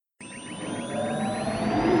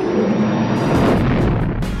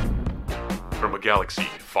galaxy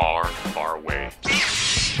far, far away.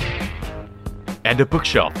 And a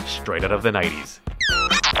bookshelf straight out of the 90s.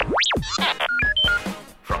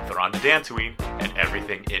 From Thrawn to Dantooine and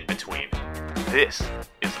everything in between. This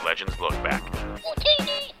is Legends Look Back.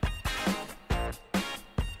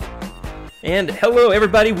 And hello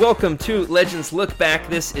everybody, welcome to Legends Look Back.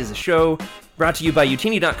 This is a show brought to you by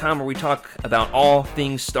Youtini.com where we talk about all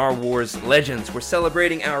things Star Wars Legends. We're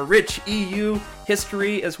celebrating our rich EU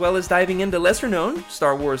history as well as diving into lesser known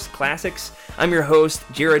Star Wars classics. I'm your host,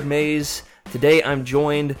 Jared Mays. Today I'm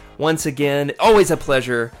joined once again, always a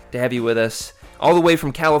pleasure to have you with us, all the way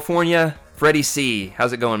from California, Freddie C.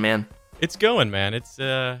 How's it going, man? It's going, man. It's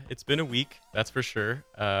been a week, that's for sure.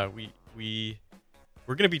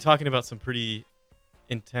 We're going to be talking about some pretty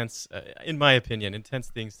intense, in my opinion, intense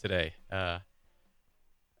things today.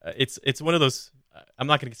 It's one of those. I'm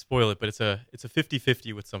not going to spoil it, but it's a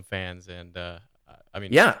 50-50 with some fans, and I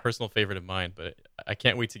mean, yeah, it's a personal favorite of mine. But I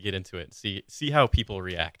can't wait to get into it and see how people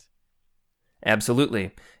react.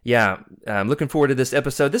 Absolutely. Yeah, I'm looking forward to this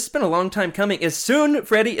episode. This has been a long time coming. As soon,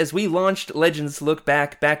 Freddie, as we launched Legends Look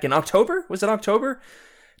Back in October, was it October?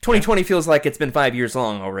 2020 feels like it's been 5 years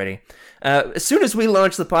long already. As soon as we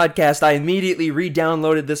launched the podcast, I immediately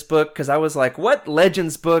re-downloaded this book because I was like, what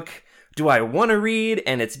Legends book do I want to read?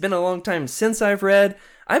 And it's been a long time since I've read.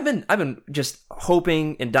 I've been just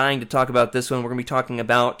hoping and dying to talk about this one. We're going to be talking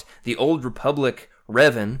about The Old Republic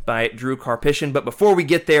Revan by Drew Karpyshyn. But before we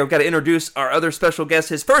get there, we've got to introduce our other special guest,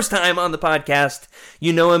 his first time on the podcast.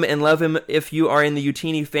 You know him and love him if you are in the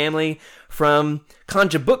Youtini family from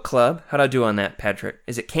Kanja Book Club. How'd I do on that, Patrick?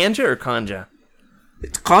 Is it Kanja or Kanja?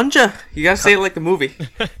 It's Kanja. You gotta say it like the movie.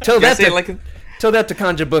 Tell that to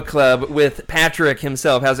Kanja Book Club with Patrick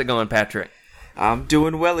himself. How's it going, Patrick? I'm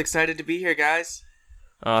doing well. Excited to be here, guys.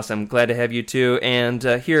 Awesome. Glad to have you too. And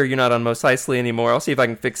here, you're not on Mos Eisley anymore. I'll see if I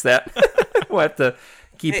can fix that. We'll have to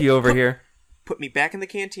keep you over here. Put me back in the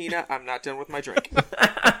cantina. I'm not done with my drink.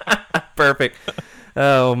 Perfect.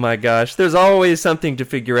 Oh my gosh. There's always something to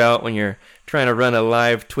figure out when you're trying to run a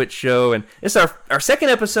live Twitch show. And it's our second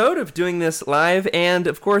episode of doing this live. And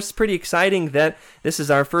of course, pretty exciting that this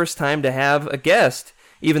is our first time to have a guest,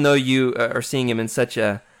 even though you are seeing him in such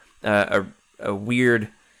a weird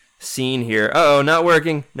scene here. Uh-oh, not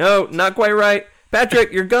working. No, not quite right.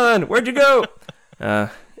 Patrick, you're gone. Where'd you go?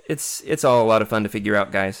 It's all a lot of fun to figure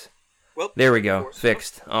out, guys. Well, there we go.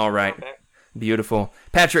 Fixed. All right. Beautiful.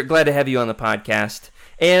 Patrick, glad to have you on the podcast.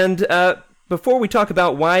 And before we talk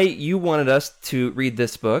about why you wanted us to read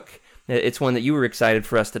this book, it's one that you were excited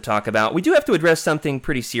for us to talk about, we do have to address something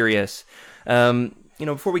pretty serious.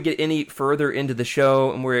 Before we get any further into the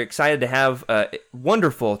show, and we're excited to have a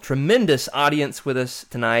wonderful, tremendous audience with us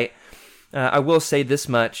tonight, I will say this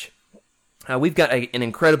much. We've got an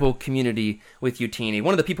incredible community with Youtini.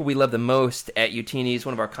 One of the people we love the most at Youtini is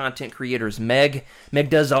one of our content creators, Meg. Meg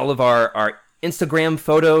does all of our Instagram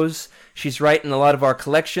photos. She's writing a lot of our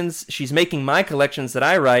collections. She's making my collections that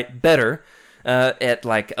I write better. At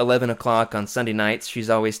like 11 o'clock on Sunday nights,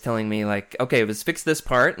 she's always telling me like, okay, let's fix this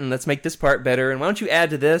part and let's make this part better. And why don't you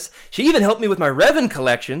add to this? She even helped me with my Revan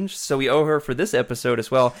collection, so we owe her for this episode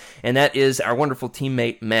as well. And that is our wonderful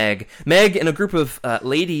teammate, Meg. Meg and a group of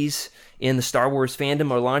ladies in the Star Wars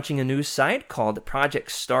fandom are launching a new site called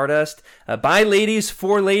Project Stardust. By ladies,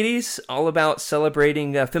 for ladies, all about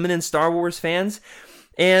celebrating feminine Star Wars fans.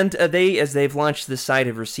 And as they've launched this site,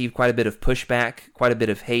 have received quite a bit of pushback, quite a bit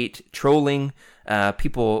of hate, trolling,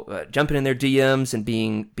 people jumping in their DMs and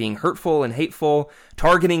being hurtful and hateful,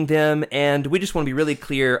 targeting them. And we just want to be really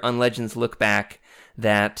clear on Legends Look Back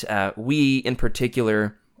that we, in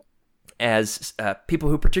particular, as people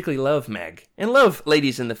who particularly love Meg and love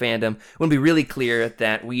ladies in the fandom, want to be really clear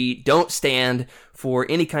that we don't stand for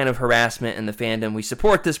any kind of harassment in the fandom. We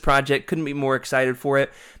support this project. Couldn't be more excited for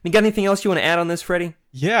it. You got anything else you want to add on this, Freddie?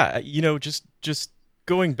 Yeah, just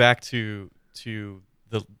going back to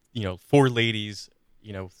the for ladies,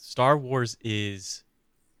 Star Wars is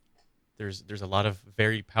there's a lot of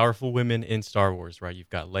very powerful women in Star Wars, right?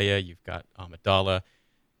 You've got Leia, you've got Amidala.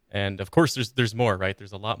 And of course, there's more, right?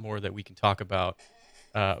 There's a lot more that we can talk about,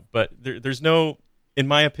 but there's no, in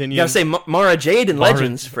my opinion. You gotta say Mara Jade in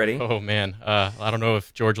Legends, Freddie. Oh man, I don't know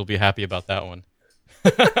if George will be happy about that one.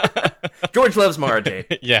 George loves Mara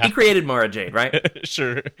Jade. Yeah, he created Mara Jade, right?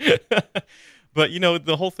 Sure. But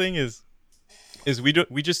the whole thing is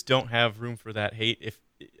we just don't have room for that hate.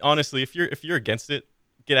 If you're against it,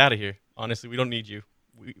 get out of here. Honestly, we don't need you.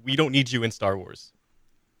 We don't need you in Star Wars.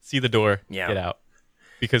 See the door. Yeah. Get out.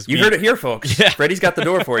 Because you heard it here, folks. Yeah. Freddie's got the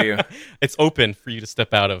door for you. It's open for you to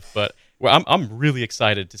step out of. But I'm really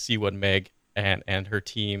excited to see what Meg and her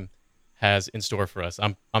team has in store for us.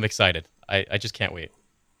 I'm excited. I just can't wait.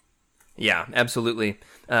 Yeah, absolutely.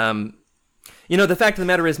 The fact of the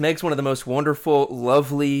matter is, Meg's one of the most wonderful,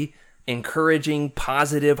 lovely, encouraging,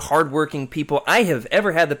 positive, hardworking people I have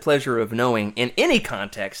ever had the pleasure of knowing in any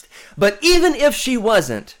context. But even if she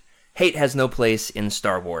wasn't, hate has no place in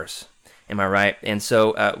Star Wars. Am I right? And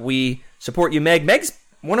so we support you, Meg. Meg's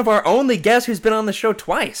one of our only guests who's been on the show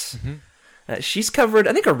twice. Mm-hmm. She's covered,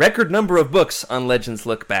 I think, a record number of books on Legends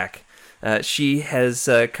Look Back. She has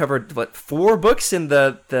covered, 4 books in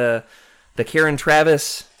the Karen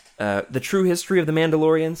Traviss, The True History of the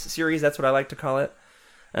Mandalorians series. That's what I like to call it.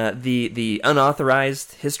 The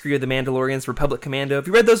unauthorized History of the Mandalorians, Republic Commando. Have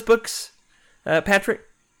you read those books, Patrick?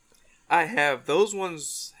 I have. Those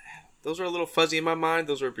ones, those are a little fuzzy in my mind.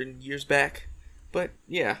 Those were been years back. But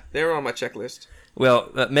yeah, they're on my checklist.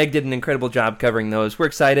 Well, Meg did an incredible job covering those. We're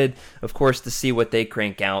excited, of course, to see what they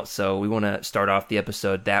crank out, so we want to start off the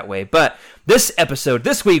episode that way. But this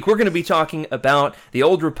week, we're going to be talking about the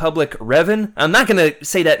Old Republic Revan. I'm not going to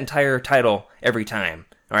say that entire title every time.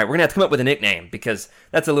 All right, we're going to have to come up with a nickname, because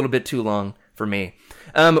that's a little bit too long for me.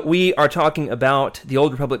 We are talking about the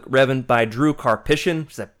Old Republic Revan by Drew Karpyshyn.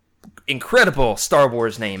 It's an incredible Star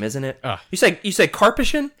Wars name, isn't it? You say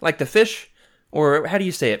Karpyshyn, like the fish? Or how do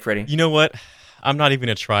you say it, Freddie? You know what? I'm not even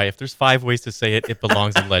going to try. If there's 5 ways to say it, it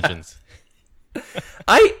belongs in Legends.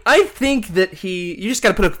 I think that you just got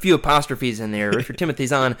to put a few apostrophes in there. Richard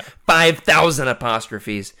Timothy's on 5,000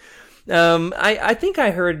 apostrophes. I think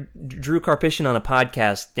I heard Drew Karpyshyn on a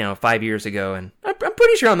podcast, 5 years ago, and I'm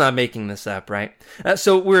pretty sure I'm not making this up, right?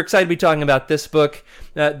 So we're excited to be talking about this book.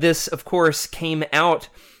 This, of course, came out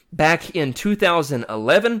back in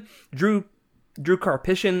 2011. Drew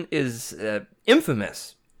Karpyshyn is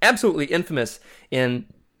infamous, absolutely infamous in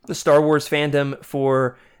the Star Wars fandom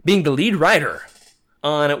for being the lead writer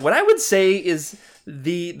on what I would say is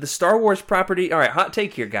the Star Wars property. All right, hot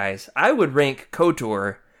take here, guys. I would rank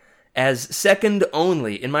KOTOR as second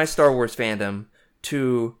only in my Star Wars fandom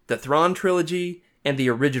to the Thrawn trilogy and the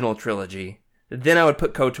original trilogy. Then I would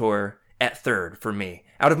put KOTOR at third for me.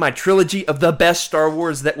 Out of my trilogy of the best Star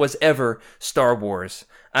Wars that was ever Star Wars,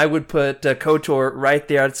 I would put KOTOR right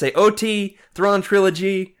there. I'd say OT, Thrawn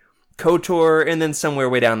trilogy, KOTOR, and then somewhere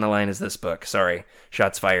way down the line is this book. Sorry,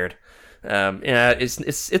 shots fired. Yeah,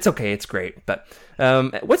 it's okay. It's great. But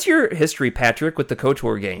what's your history, Patrick, with the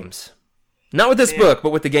KOTOR games? Not with this book,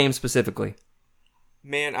 but with the game specifically.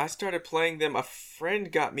 Man, I started playing them. A friend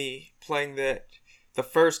got me playing the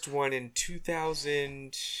first one in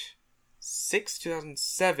 2006,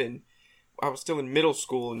 2007. I was still in middle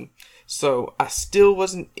school, and so I still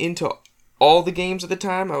wasn't into all the games at the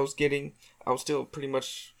time. I was still pretty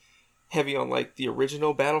much heavy on like the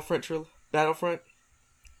original Battlefront.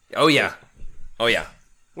 Oh yeah.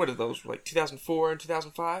 What are those, like 2004 and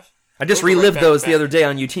 2005? I just relived those the other day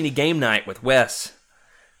on Utini Game Night with Wes.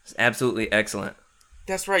 It's absolutely excellent.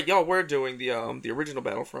 That's right, y'all were doing the original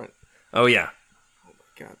Battlefront. Oh yeah. Oh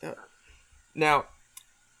my god. Now,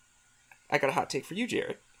 I got a hot take for you,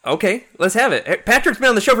 Jared. Okay, let's have it. Patrick's been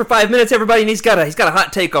on the show for 5 minutes, everybody, and he's got a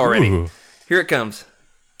hot take already. Ooh. Here it comes.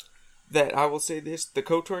 That I will say this: the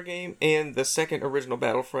KOTOR game and the second original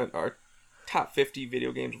Battlefront are top 50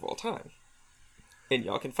 video games of all time, and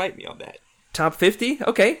y'all can fight me on that. Top 50?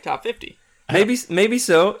 Okay. Top 50. Maybe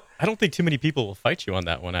so. I don't think too many people will fight you on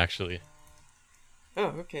that one, actually. Oh,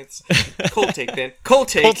 okay. It's cold take then. Cold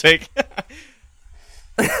take.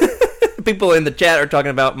 People in the chat are talking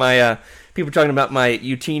about my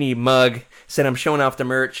Utini mug. Said I'm showing off the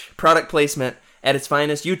merch. Product placement at its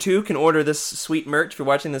finest. You too can order this sweet merch if you're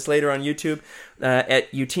watching this later on YouTube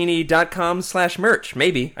at utini.com/merch.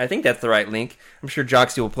 Maybe. I think that's the right link. I'm sure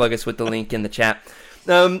Joxy will plug us with the link in the chat.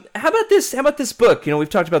 How about this book? We've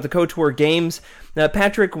talked about the KOTOR games.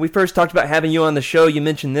 Patrick, when we first talked about having you on the show, you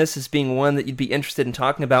mentioned this as being one that you'd be interested in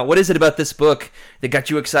talking about. What is it about this book that got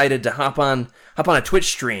you excited to hop on a Twitch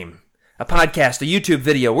stream, a podcast, a YouTube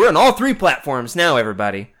video? We're on all 3 platforms now,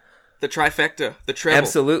 everybody. The trifecta, the treble.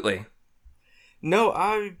 Absolutely. No,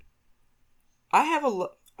 I have I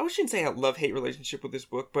shouldn't say a love-hate relationship with this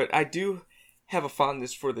book, but I do have a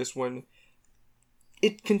fondness for this one.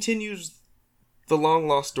 It continues the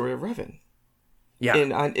long-lost story of Revan. Yeah.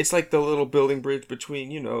 And it's like the little building bridge between,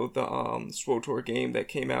 the SWTOR game that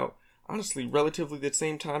came out, honestly, relatively the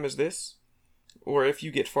same time as this. Or if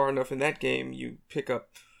you get far enough in that game, you pick up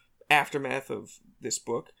aftermath of this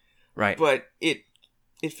book. Right. But it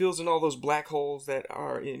fills in all those black holes that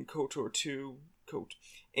are in KOTOR 2,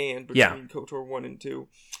 and between KOTOR 1 and 2.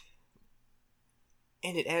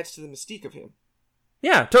 And it adds to the mystique of him.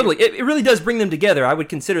 Yeah, totally. It really does bring them together. I would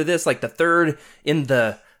consider this like the third in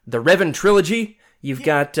the Revan trilogy. You've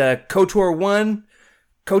got KOTOR 1,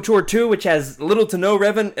 KOTOR 2, which has little to no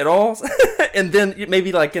Revan at all, and then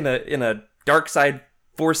maybe like in a dark side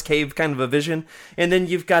Force Cave kind of a vision. And then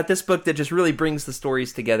you've got this book that just really brings the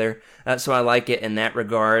stories together. So I like it in that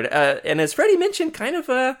regard. And as Freddie mentioned, kind of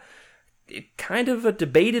a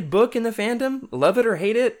debated book in the fandom. Love it or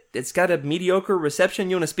hate it. It's got a mediocre reception.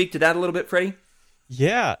 You want to speak to that a little bit, Freddie?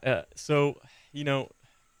 Yeah. So,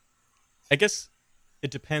 I guess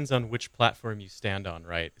it depends on which platform you stand on,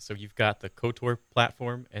 right? So you've got the KOTOR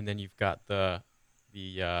platform, and then you've got the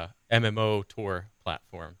MMO Tor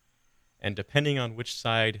platform. And depending on which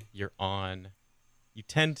side you're on, you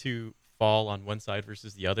tend to fall on one side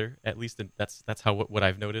versus the other. At least that's how what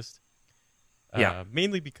I've noticed. Yeah.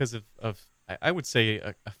 Mainly because of I would say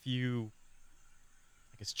a few,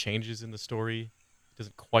 I guess, changes in the story. It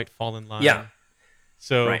doesn't quite fall in line. Yeah.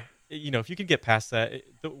 So, right. If you can get past that,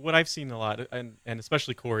 what I've seen a lot, and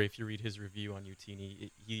especially Corey, if you read his review on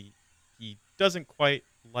Utini, he doesn't quite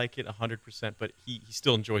like it 100%, but he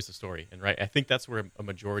still enjoys the story. And I think that's where a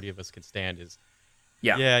majority of us can stand is,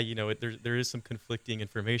 there is some conflicting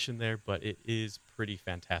information there, but it is pretty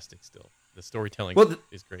fantastic still. The storytelling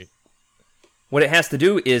is great. What it has to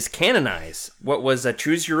do is canonize what was a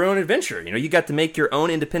choose your own adventure. You got to make your own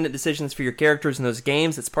independent decisions for your characters in those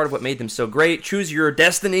games. That's part of what made them so great. Choose your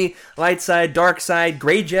destiny, light side, dark side,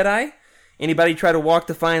 gray Jedi. Anybody try to walk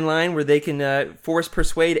the fine line where they can force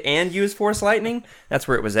persuade and use force lightning? That's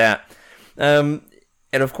where it was at. And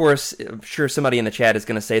of course, I'm sure somebody in the chat is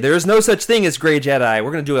going to say, there is no such thing as gray Jedi.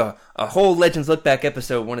 We're going to do a whole Legends Look Back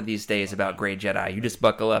episode one of these days about gray Jedi. You just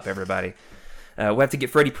buckle up, everybody. We'll have to get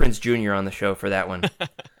Freddie Prinze Jr. on the show for that one.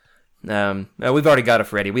 We've already got a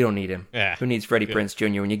Freddie. We don't need him. Yeah, who needs Freddie Prinze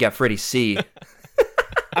Jr. when you got Freddie C?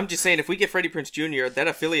 I'm just saying, if we get Freddie Prinze Jr., that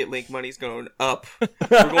affiliate link money's going up.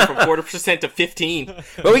 We're going from 4% to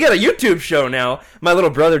 15%. Well, we got a YouTube show now. My little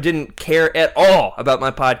brother didn't care at all about my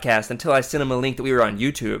podcast until I sent him a link that we were on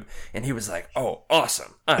YouTube, and he was like, "Oh,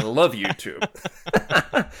 awesome! I love YouTube."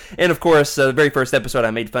 And of course, the very first episode,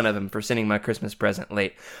 I made fun of him for sending my Christmas present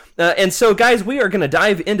late. And so, guys, we are going to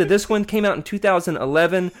dive into this one. Came out in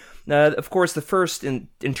 2011. Of course, the first, in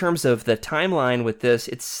terms of the timeline with this,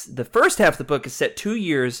 it's the first half of the book is set 2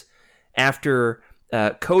 years after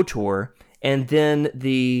KOTOR, and then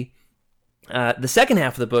the second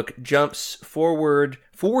half of the book jumps forward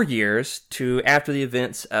 4 years to after the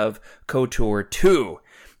events of KOTOR 2.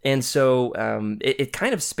 And so it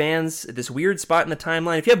kind of spans this weird spot in the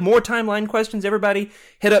timeline. If you have more timeline questions, everybody,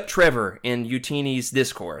 hit up Trevor in Utini's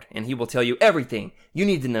Discord, and he will tell you everything you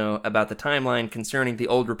need to know about the timeline concerning the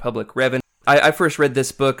Old Republic Revan. I first read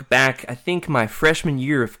this book back, I think, my freshman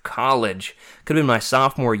year of college. Could have been my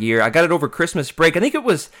sophomore year. I got it over Christmas break. I think it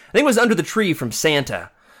was Under the Tree from Santa.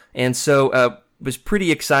 And so it was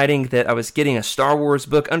pretty exciting that I was getting a Star Wars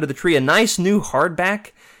book under the tree. A nice new hardback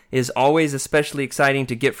is always especially exciting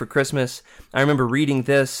to get for Christmas. I remember reading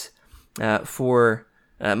this for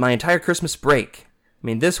my entire Christmas break. I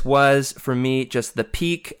mean, this was, for me, just the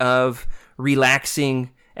peak of relaxing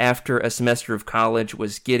after a semester of college,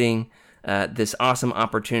 was getting this awesome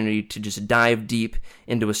opportunity to just dive deep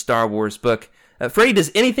into a Star Wars book. Freddie,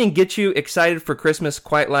 does anything get you excited for Christmas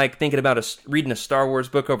quite like thinking about reading a Star Wars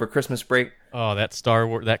book over Christmas break? Oh,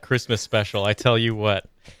 that Christmas special, I tell you what.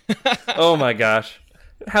 Oh my gosh.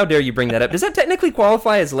 How dare you bring that up? Does that technically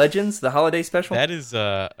qualify as Legends, the holiday special? That is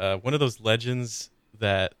one of those legends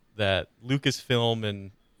that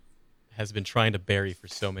Lucasfilm has been trying to bury for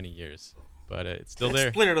so many years, but it's still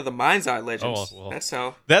there. Splinter of the Mind's Eye Legends. Oh,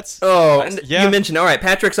 well, You mentioned. All right,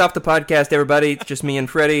 Patrick's off the podcast. Everybody, it's just me and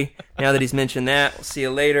Freddie. Now that he's mentioned that, we'll see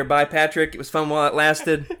you later. Bye, Patrick. It was fun while it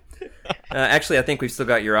lasted. Actually, I think we've still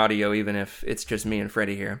got your audio, even if it's just me and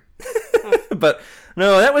Freddie here. But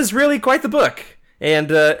no, that was really quite the book.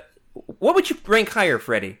 And what would you rank higher,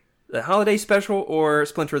 Freddie? The holiday special or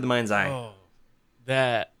Splinter of the Mind's Eye? Oh,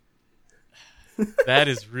 that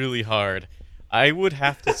is really hard. I would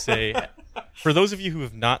have to say, for those of you who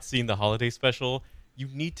have not seen the holiday special, you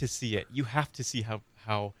need to see it. You have to see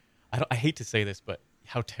how I hate to say this, but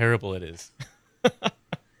how terrible it is.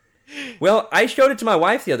 Well, I showed it to my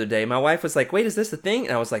wife the other day. My wife was like, "Wait, is this the thing?"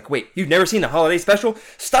 And I was like, "Wait, you've never seen the holiday special?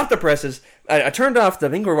 Stop the presses." I turned off I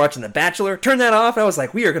think we were watching The Bachelor. Turn that off. I was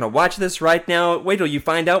like, "We are going to watch this right now. Wait till you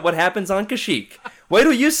find out what happens on Kashyyyk. Wait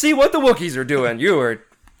till you see what the Wookiees are doing. You are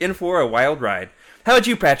in for a wild ride." How about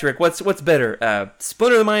you, Patrick? What's better,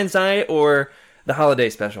 Splinter of the Mind's Eye or the holiday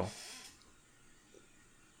special?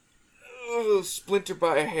 Oh, Splinter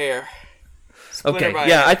by a hair. Okay,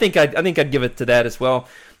 yeah, I think I'd give it to that as well.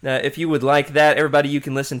 if you would like that, everybody, you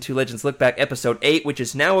can listen to Legends Look Back Episode 8, which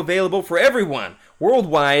is now available for everyone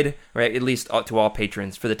worldwide, right? At least to all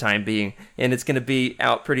patrons for the time being. And it's going to be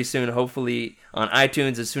out pretty soon, hopefully on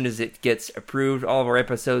iTunes as soon as it gets approved. All of our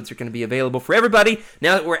episodes are going to be available for everybody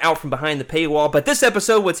now that we're out from behind the paywall. But this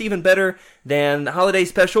episode, what's even better than the holiday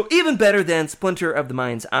special, even better than Splinter of the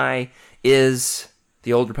Mind's Eye, is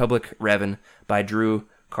The Old Republic Revan by Drew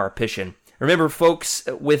Karpyshyn. Remember, folks,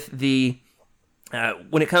 with the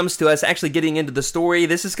when it comes to us actually getting into the story,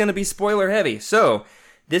 this is going to be spoiler heavy. So,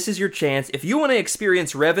 this is your chance. If you want to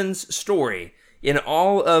experience Revan's story in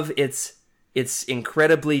all of its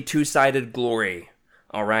incredibly two-sided glory,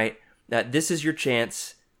 all right, this is your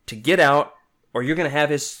chance to get out, or you're going to have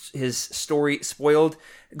his story spoiled.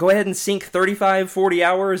 Go ahead and sink 35, 40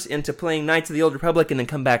 hours into playing Knights of the Old Republic and then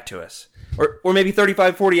come back to us. Or maybe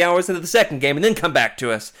 35, 40 hours into the second game and then come back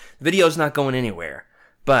to us. The video's not going anywhere.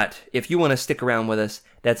 But if you want to stick around with us,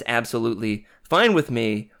 that's absolutely fine with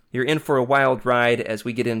me. You're in for a wild ride as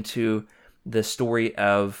we get into the story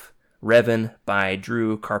of Revan by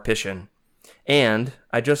Drew Karpyshyn. And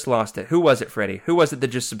I just lost it. Who was it, Freddie? Who was it that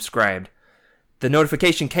just subscribed? The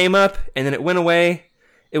notification came up, and then it went away.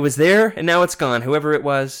 It was there, and now it's gone. Whoever it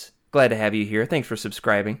was, glad to have you here. Thanks for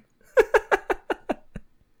subscribing.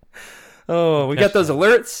 Oh, we got those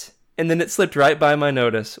alerts, and then it slipped right by my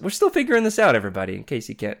notice. We're still figuring this out, everybody, in case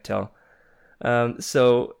you can't tell.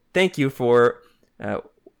 So thank you for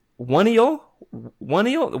One Nile?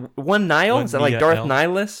 Is that like Darth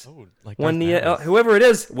Nihilus? Oh, like One Nia, whoever it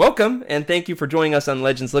is, welcome, and thank you for joining us on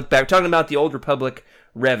Legends Look Back. We're talking about the Old Republic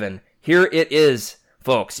Revan. Here it is,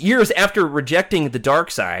 folks. Years after rejecting the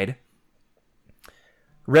dark side,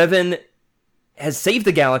 Revan has saved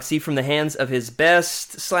the galaxy from the hands of his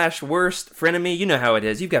best/worst frenemy. You know how it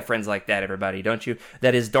is. You've got friends like that, everybody, don't you?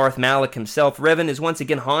 That is Darth Malak himself. Revan is once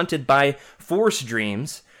again haunted by Force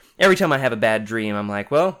dreams. Every time I have a bad dream, I'm like,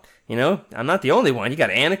 well, you know, I'm not the only one. You got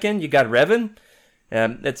Anakin, you got Revan.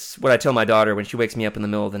 That's what I tell my daughter when she wakes me up in the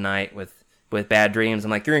middle of the night with bad dreams.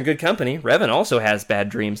 I'm like, you're in good company. Revan also has bad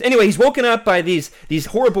dreams. Anyway, he's woken up by these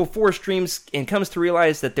horrible Force dreams and comes to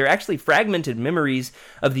realize that they're actually fragmented memories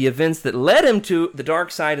of the events that led him to the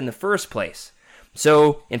dark side in the first place.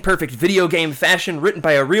 So, in perfect video game fashion, written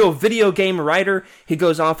by a real video game writer, he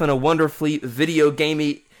goes off on a wonderfully video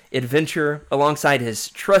gamey adventure alongside his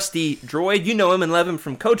trusty droid. You know him and love him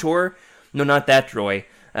from KOTOR. No, not that droid.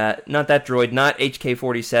 Not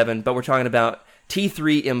HK-47, but we're talking about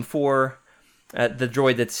T3M4, the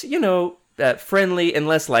droid that's, friendly and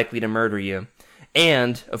less likely to murder you.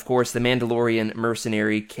 And, of course, the Mandalorian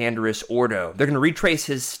mercenary Canderous Ordo. They're going to retrace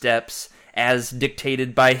his steps as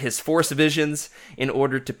dictated by his Force visions in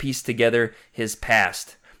order to piece together his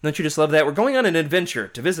past. Don't you just love that? We're going on an adventure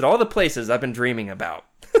to visit all the places I've been dreaming about.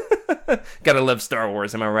 Gotta love Star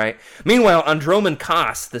Wars, am I right? Meanwhile, on Dromund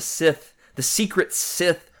Kaas, the secret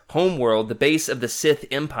Sith homeworld, the base of the Sith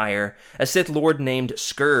Empire, a Sith Lord named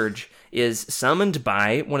Scourge is summoned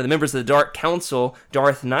by one of the members of the Dark Council,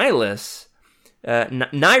 Darth Nihilus.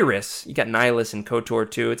 Nihilus. You got Nihilus and KOTOR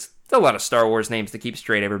too. It's a lot of Star Wars names to keep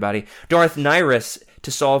straight, everybody. Darth Nihilus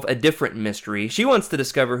to solve a different mystery. She wants to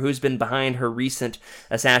discover who's been behind her recent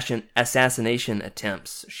assassination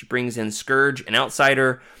attempts. She brings in Scourge, an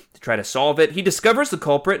outsider, to try to solve it. He discovers the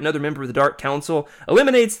culprit, another member of the Dark Council,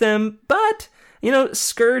 eliminates them, but,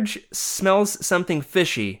 Scourge smells something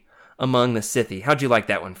fishy among the Sithie. How'd you like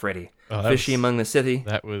that one, Freddie? Fishy among the Sithie?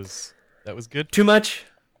 That was good. Too much?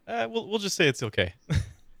 We'll just say it's okay.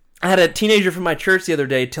 I had a teenager from my church the other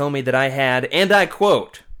day tell me that I had, and I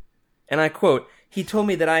quote, he told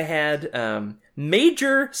me that I had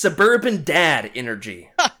major suburban dad energy.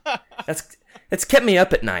 That's kept me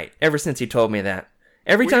up at night ever since he told me that.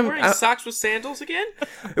 Every Were time you wearing socks with sandals again?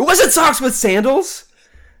 It wasn't socks with sandals.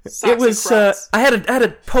 Socks it was and Crocs. I had a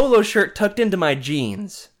polo shirt tucked into my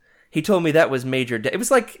jeans. He told me that was major dad. It was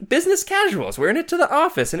like business casuals, wearing it to the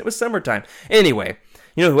office, and it was summertime. Anyway,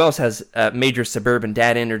 you know who else has major suburban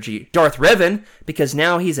dad energy? Darth Revan, because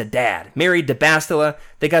now he's a dad. Married to Bastila.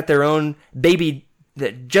 They got their own baby,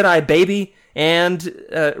 the Jedi baby, and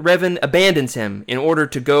Revan abandons him in order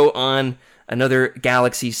to go on another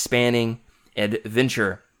galaxy-spanning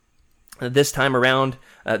adventure. This time around,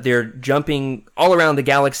 they're jumping all around the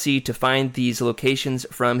galaxy to find these locations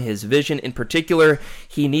from his vision. In particular,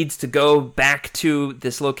 he needs to go back to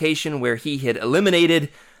this location where he had eliminated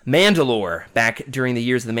Mandalore back during the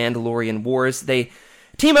years of the Mandalorian Wars. They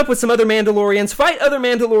team up with some other Mandalorians, fight other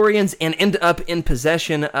Mandalorians, and end up in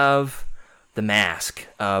possession of the mask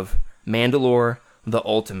of Mandalore the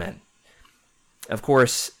Ultimate. Of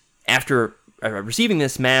course, after receiving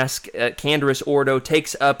this mask, Canderous Ordo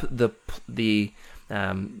takes up the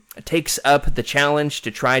takes up the challenge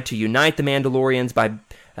to try to unite the Mandalorians by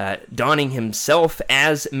donning himself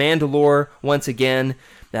as Mandalore once again.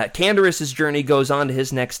 Canderous' journey goes on to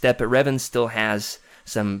his next step, but Revan still has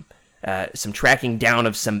some tracking down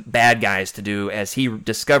of some bad guys to do, as he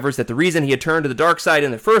discovers that the reason he had turned to the dark side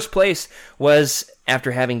in the first place was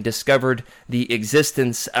after having discovered the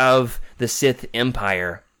existence of the Sith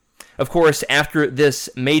Empire. Of course, after this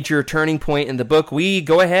major turning point in the book, we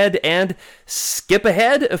go ahead and skip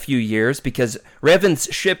ahead a few years because Revan's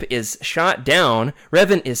ship is shot down.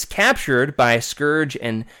 Revan is captured by Scourge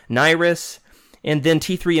and Nyrus, and then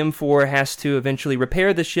T3M4 has to eventually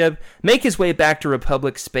repair the ship, make his way back to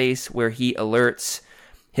Republic space, where he alerts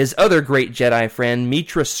his other great Jedi friend,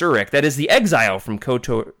 Mitra Surik. That is the exile from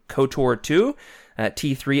KOTOR 2.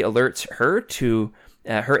 T3 alerts her to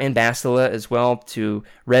her and Bastila as well to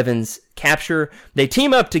Revan's capture. They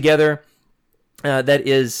team up together. That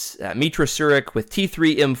is Mitra Surik with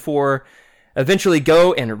T3M4. Eventually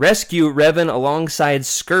go and rescue Revan alongside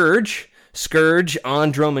Scourge. Scourge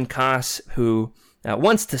on Dromund Kaas, who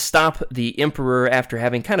wants to stop the Emperor after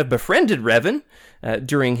having kind of befriended Revan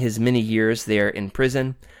during his many years there in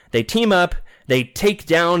prison. They team up. They take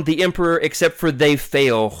down the Emperor, except for they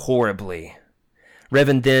fail horribly.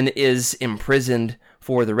 Revan then is imprisoned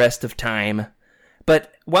for the rest of time.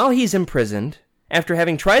 But while he's imprisoned, after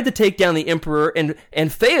having tried to take down the Emperor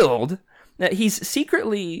and failed, he's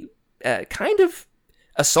secretly kind of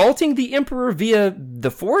assaulting the Emperor via the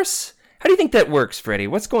Force. How do you think that works, Freddy?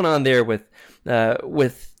 What's going on there with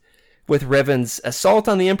Revan's assault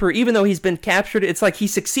on the Emperor? Even though he's been captured, it's like he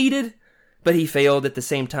succeeded, but he failed at the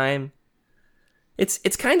same time.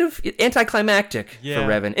 It's kind of anticlimactic for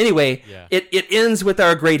Revan. Anyway, it ends with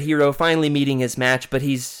our great hero finally meeting his match, but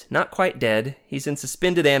he's not quite dead. He's in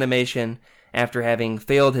suspended animation after having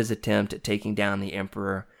failed his attempt at taking down the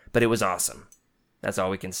Emperor, but it was awesome. That's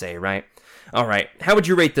all we can say, right? All right, how would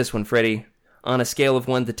you rate this one, Freddy? On a scale of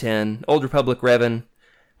 1 to 10, Old Republic Revan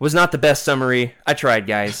was not the best summary. I tried,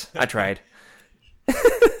 guys. I tried.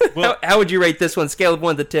 Well, how would you rate this one? Scale of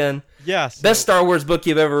 1 to 10. Yeah. So, best Star Wars book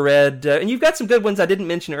you've ever read. And you've got some good ones I didn't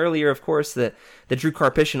mention earlier, of course, that Drew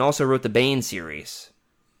Karpyshyn also wrote the Bane series.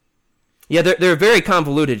 Yeah, they're very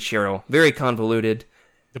convoluted, Cheryl. Very convoluted.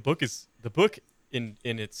 The book in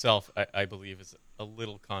itself, I believe, is a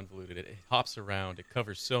little convoluted. It hops around. It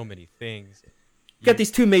covers so many things. You've got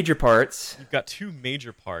these two major parts. You've got two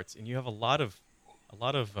major parts, and you have a lot of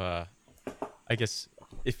I guess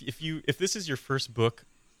if this is your first book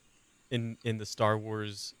in the Star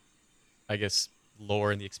Wars, I guess,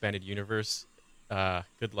 lore in the expanded universe,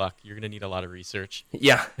 good luck. You're gonna need a lot of research.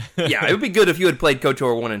 Yeah, it would be good if you had played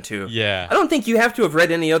KOTOR 1 and 2. Yeah. I don't think you have to have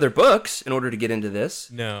read any other books in order to get into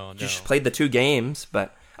this. No. Just played the two games,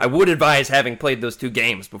 but I would advise having played those two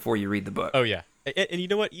games before you read the book. Oh yeah. And you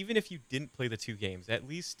know what? Even if you didn't play the two games, at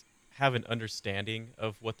least have an understanding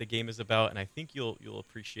of what the game is about, and I think you'll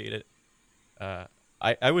appreciate it.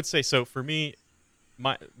 I would say so. For me,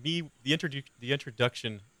 the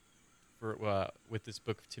introduction for with this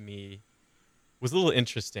book to me was a little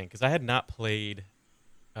interesting because I had not played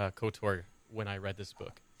KOTOR when I read this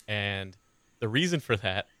book, and the reason for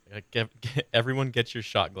that, everyone get your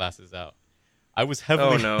shot glasses out. I was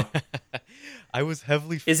heavily. Oh no! I was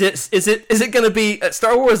heavily. Is it going to be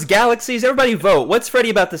Star Wars Galaxies? Everybody vote. What's Freddy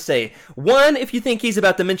about to say? 1, if you think he's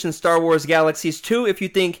about to mention Star Wars Galaxies. 2, if you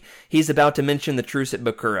think he's about to mention the Truce at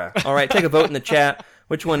Bakura. All right, take a vote in the chat.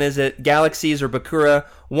 Which one is it? Galaxies or Bakura?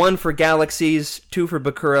 1 for Galaxies, 2 for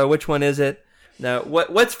Bakura. Which one is it? Now,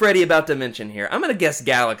 what's Freddy about to mention here? I'm going to guess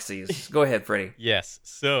Galaxies. Go ahead, Freddy. Yes.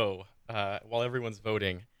 So while everyone's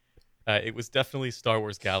voting. It was definitely Star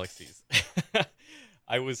Wars Galaxies.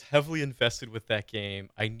 I was heavily invested with that game.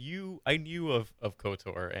 I knew of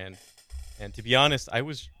KOTOR, and to be honest, I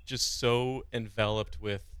was just so enveloped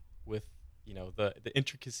with the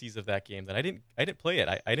intricacies of that game that I didn't play it.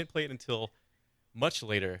 I didn't play it until much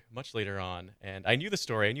later on, and I knew the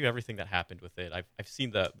story. I knew everything that happened with it. I've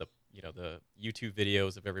seen the YouTube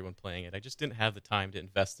videos of everyone playing it. I just didn't have the time to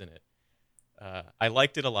invest in it. I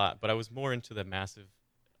liked it a lot, but I was more into the massive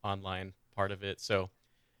online part of it. So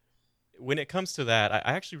when it comes to that, I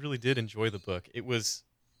actually really did enjoy the book. It was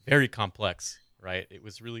very complex, right? It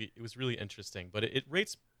was really interesting, but it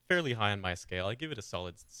rates fairly high on my scale. I give it a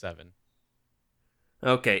solid 7.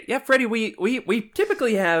 Okay. Yeah, Freddy, we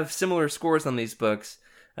typically have similar scores on these books.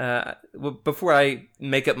 Before I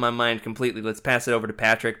make up my mind completely, let's pass it over to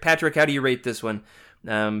Patrick. Patrick, how do you rate this one?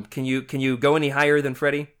 Can you go any higher than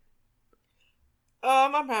Freddy?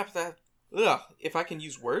 I'm happy that. If I can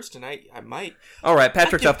use words tonight, I might. All right,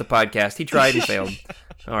 Patrick's off the podcast. He tried and failed.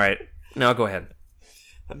 All right, now go ahead.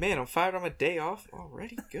 Man, I'm fired on my day off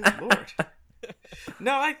already. Good lord.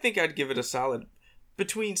 No, I think I'd give it a solid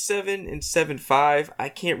between 7 and 7.5. I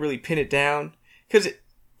can't really pin it down because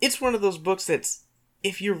it's one of those books that's,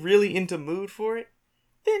 if you're really into mood for it,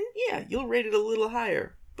 then yeah, you'll rate it a little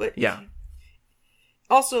higher. But Yeah.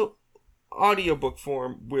 Also, audiobook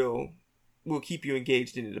form will keep you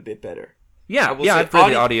engaged in it a bit better. Yeah, say I've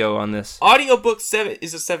read the audio on this. Audiobook 7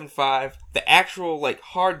 is a 7.5. The actual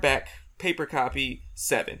hardback paper copy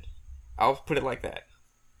 7. I'll put it like that.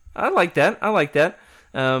 I like that.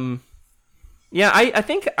 Yeah, I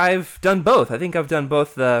think I've done both. I think I've done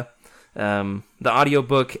both the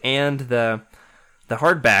audiobook and the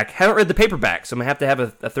hardback. Haven't read the paperback, so I'm going to have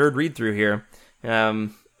a third read through here.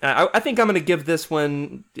 I think I'm going to give this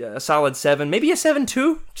one a solid 7, maybe a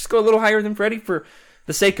 7.2. Just go a little higher than Freddie for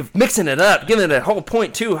the sake of mixing it up, giving it a whole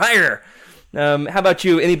 0.2 higher. How about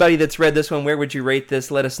you? Anybody that's read this one, where would you rate this?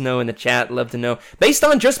 Let us know in the chat. Love to know. Based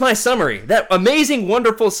on just my summary, that amazing,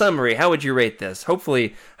 wonderful summary, how would you rate this?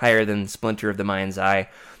 Hopefully higher than Splinter of the Mind's Eye.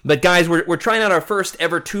 But guys, we're trying out our first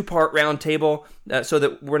ever 2-part roundtable so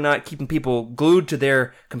that we're not keeping people glued to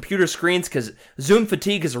their computer screens, because Zoom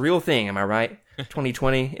fatigue is a real thing, am I right?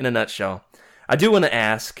 2020 in a nutshell. I do want to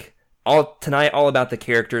ask tonight all about the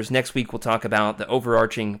characters. Next week we'll talk about the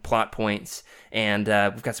overarching plot points, and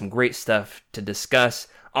we've got some great stuff to discuss.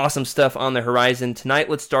 Awesome stuff on the horizon. Tonight,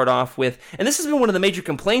 let's start off with, and this has been one of the major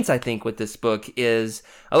complaints, I think, with this book, is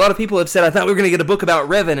a lot of people have said, I thought we were going to get a book about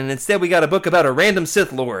Revan, and instead we got a book about a random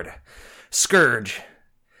Sith Lord. Scourge.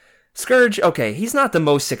 Scourge, okay, he's not the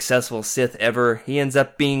most successful Sith ever. He ends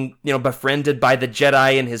up being, befriended by the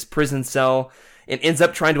Jedi in his prison cell, and ends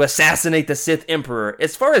up trying to assassinate the Sith Emperor.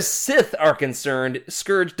 As far as Sith are concerned,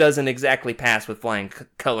 Scourge doesn't exactly pass with flying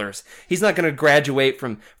colors. He's not going to graduate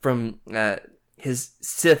from his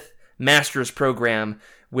Sith Master's program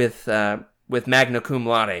with magna cum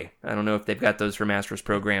laude. I don't know if they've got those for Master's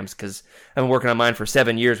programs, because I've been working on mine for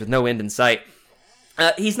 7 years with no end in sight.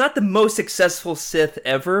 He's not the most successful Sith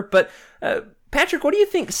ever, but Patrick, what do you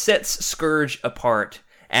think sets Scourge apart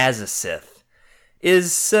as a Sith?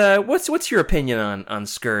 What's your opinion on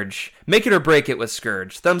Scourge? Make it or break it with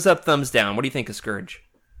Scourge. Thumbs up, thumbs down. What do you think of Scourge?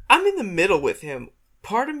 I'm in the middle with him.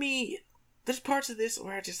 Part of me, there's parts of this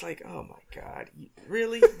where I just oh my god,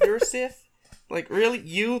 really? You're a Sith? Really?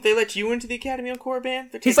 They let you into the Academy on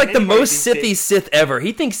Korriban? He's like the most Sithy Sith ever.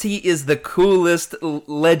 He thinks he is the coolest,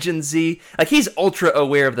 legendsy. He's ultra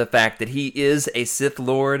aware of the fact that he is a Sith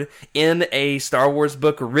Lord in a Star Wars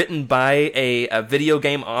book written by a video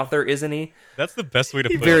game author, isn't he? That's the best way to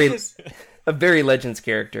put it. A very Legends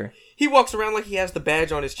character. He walks around like he has the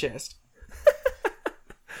badge on his chest.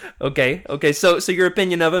 Okay. So your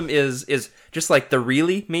opinion of him is just like the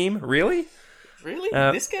really meme? Really? Really?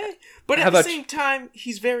 This guy? But at the same time,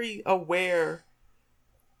 he's very aware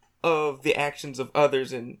of the actions of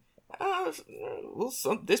others, and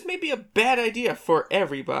this may be a bad idea for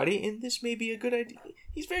everybody, and this may be a good idea.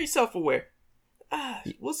 He's very self-aware.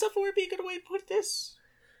 Will self-aware be a good way to put this?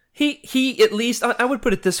 He at least, I would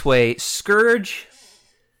put it this way, Scourge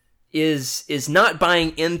is not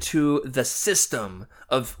buying into the system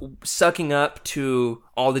of sucking up to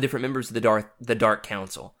all the different members of the Dark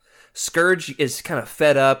Council. Scourge is kind of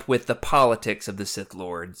fed up with the politics of the Sith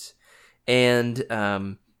Lords, and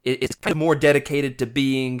it's kind of more dedicated to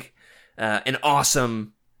being an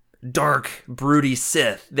awesome, dark, broody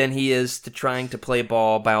Sith than he is to trying to play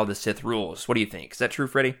ball by all the Sith rules. What do you think? Is that true,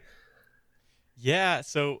 Freddie? Yeah,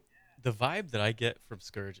 so the vibe that I get from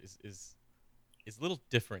Scourge is a little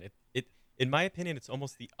different. It in my opinion, it's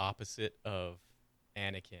almost the opposite of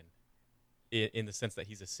Anakin. In the sense that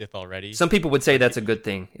he's a Sith already. Some people would say that's a good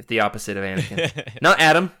thing, if the opposite of Anakin. Not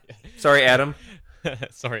Adam. Sorry, Adam.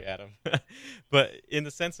 Sorry, Adam. But in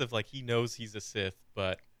the sense of he knows he's a Sith,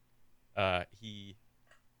 but he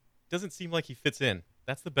doesn't seem like he fits in.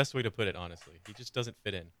 That's the best way to put it, honestly. He just doesn't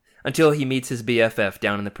fit in. Until he meets his BFF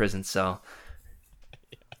down in the prison cell.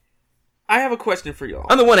 I have a question for y'all.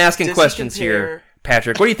 I'm the one asking questions here,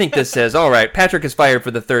 Patrick. What do you think this says? All right, Patrick is fired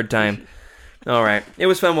for the third time. All right. It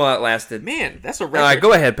was fun while it lasted. Man, that's a record. All right,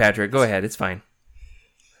 go ahead, Patrick. Go ahead. It's fine.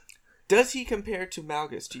 Does he compare to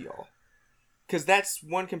Malgus to y'all? Because that's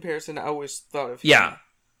one comparison I always thought of him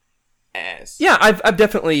as. Yeah, I've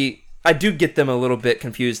definitely... I do get them a little bit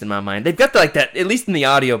confused in my mind. They've got that, at least in the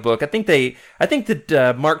audiobook. I think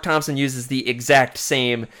that Mark Thompson uses the exact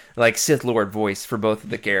same Sith Lord voice for both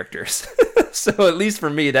of the characters. So at least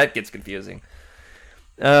for me, that gets confusing.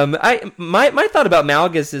 My thought about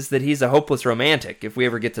Malgus is that he's a hopeless romantic if we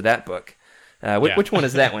ever get to that book. Which one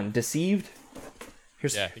is that one? Deceived?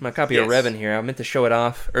 Here's my copy of Revan here. I meant to show it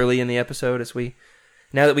off early in the episode as we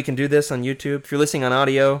now that we can do this on YouTube. If you're listening on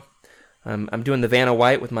audio, I'm doing the Vanna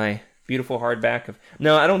White with my beautiful hardback of...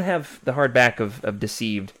 No, I don't have the hardback of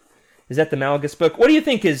Deceived. Is that the Malgus book? What do you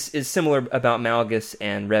think is similar about Malgus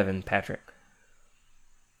and Revan, Patrick?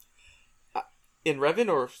 In Revan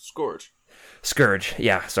or Scourge? Scourge,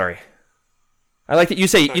 yeah, sorry. I like that you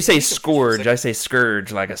say Scourge, I say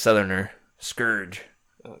Scourge like a southerner. Scourge.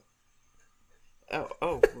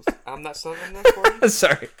 I'm not southern enough for you?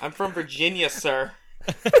 Sorry. I'm from Virginia, sir.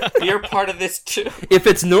 You're part of this too. If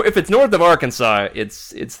it's north of Arkansas,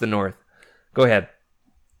 it's the north. Go ahead.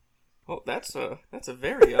 Well, that's a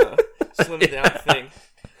very slimmed down thing.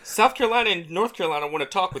 South Carolina and North Carolina want to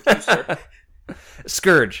talk with you, sir.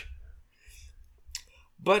 Scourge.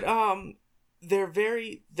 But they're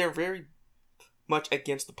very much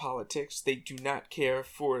against the politics. They do not care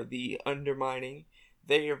for the undermining.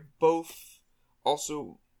 They are both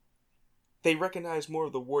also, they recognize more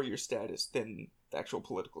of the warrior status than the actual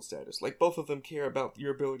political status. Like, both of them care about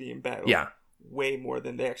your ability in battle. Yeah. Way more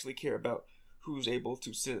than they actually care about who's able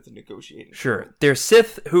to sit at the negotiating Sure. table. There's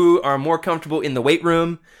Sith who are more comfortable in the weight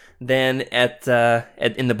room than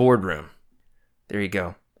in the boardroom. There you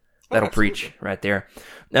go. That'll preach right there.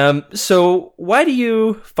 So why do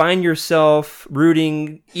you find yourself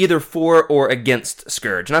rooting either for or against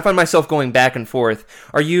Scourge? And I find myself going back and forth.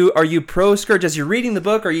 Are you pro Scourge as you're reading the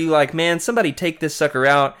book? Are you like, man, somebody take this sucker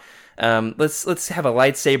out? Let's have a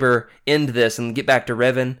lightsaber end this and get back to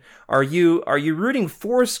Revan. Are you rooting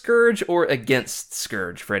for Scourge or against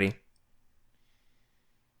Scourge, Freddie?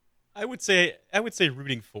 I would say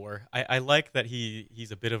rooting for. I like that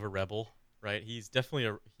he's a bit of a rebel, right? He's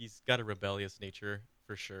definitely he's got a rebellious nature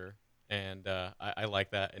for sure, and I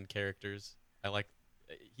like that in characters. I like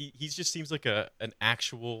he just seems like an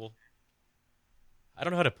actual. I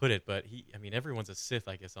don't know how to put it, but everyone's a Sith,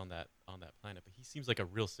 I guess, on that planet. But he seems like a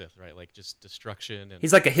real Sith, right? Like just destruction and.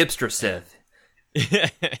 He's like a hipster Sith.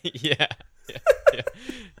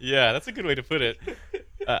 Yeah, that's a good way to put it.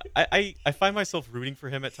 I find myself rooting for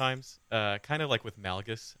him at times, kind of like with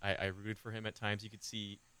Malgus. I rooted for him at times. You could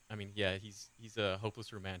see, he's a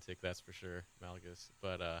hopeless romantic, that's for sure, Malgus.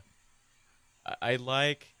 But I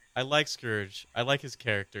like Scourge. I like his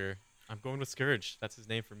character. I'm going with Scourge. That's his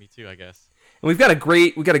name for me too, I guess. And we got a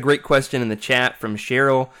great question in the chat from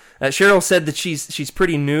Cheryl. Cheryl said that she's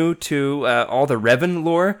pretty new to all the Revan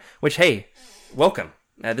lore, which, hey, welcome.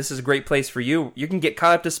 This is a great place for you. You can get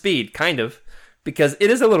caught up to speed, kind of, because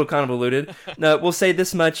it is a little convoluted. We'll say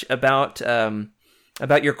this much about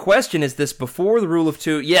your question. Is this before the rule of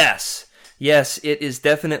two? Yes, it is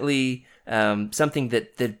definitely something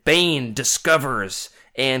that Bane discovers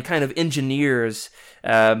and kind of engineers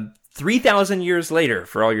 3,000 years later.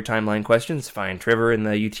 For all your timeline questions, find Trevor in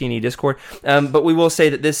the UTNE Discord. But we will say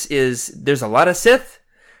that there's a lot of Sith.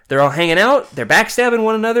 They're all hanging out. They're backstabbing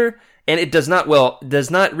one another. And it does not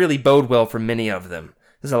really bode well for many of them.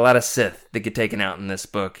 There's a lot of Sith that get taken out in this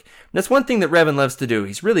book. And that's one thing that Revan loves to do.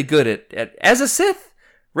 He's really good at as a Sith,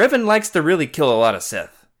 Revan likes to really kill a lot of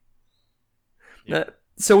Sith. Yeah.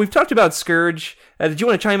 So we've talked about Scourge. Did you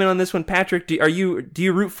want to chime in on this one, Patrick? Do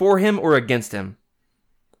you root for him or against him?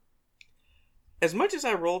 As much as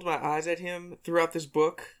I rolled my eyes at him throughout this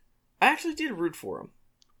book, I actually did root for him.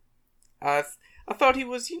 I thought he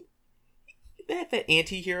was... They had that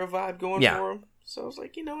anti-hero vibe going for him. So I was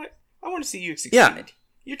like, you know what? I want to see you succeed. Yeah.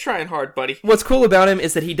 You're trying hard, buddy. What's cool about him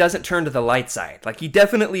is that he doesn't turn to the light side. Like, he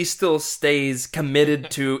definitely still stays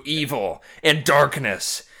committed to evil and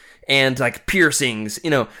darkness and, like, piercings,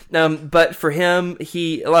 but for him,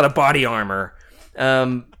 a lot of body armor.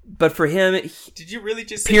 But for him... Did you really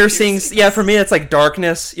just say piercings? Yeah, for me, it's like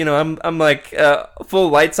darkness. I'm like, full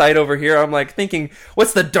light side over here. I'm like thinking,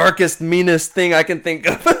 what's the darkest, meanest thing I can think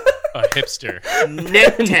of? A hipster.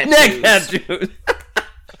 Neck tattoos. Neck tattoos.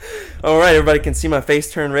 All right, everybody can see my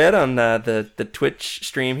face turn red on the Twitch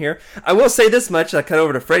stream here. I will say this much. I cut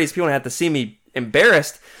over to Freddie's. People don't have to see me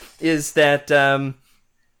embarrassed. Is that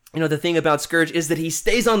the thing about Scourge is that he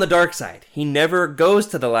stays on the dark side. He never goes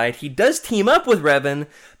to the light. He does team up with Revan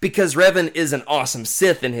because Revan is an awesome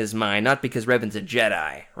Sith in his mind, not because Revan's a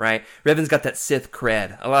Jedi, right? Revan's got that Sith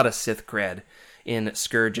cred, a lot of Sith cred in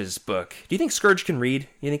Scourge's book. Do you think Scourge can read?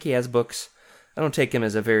 You think he has books? I don't take him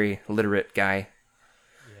as a very literate guy.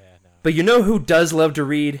 Yeah, no. But you know who does love to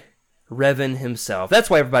read? Revan himself. That's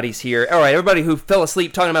why everybody's here. All right, everybody who fell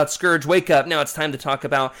asleep talking about Scourge, wake up. Now it's time to talk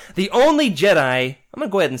about the only Jedi. I'm going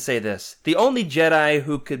to go ahead and say this. The only Jedi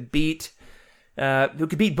who could beat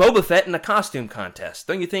Boba Fett in a costume contest.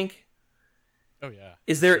 Don't you think? Oh, yeah.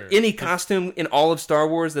 Is there any costume in all of Star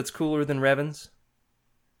Wars that's cooler than Revan's?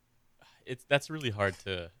 That's really hard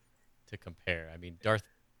to compare. I mean,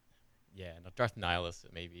 Yeah, no, Darth Nihilus,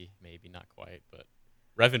 maybe not quite, but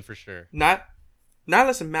Revan for sure. Not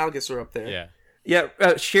Nihilus and Malgus are up there. Yeah. Yeah,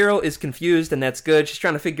 Cheryl is confused, and that's good. She's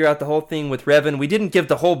trying to figure out the whole thing with Revan. We didn't give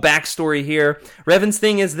the whole backstory here. Revan's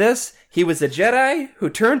thing is this. He was a Jedi who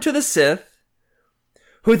turned to the Sith,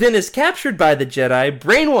 who then is captured by the Jedi,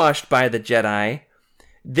 brainwashed by the Jedi,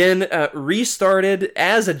 then restarted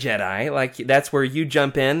as a Jedi. Like, that's where you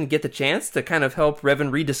jump in and get the chance to kind of help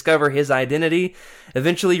Revan rediscover his identity.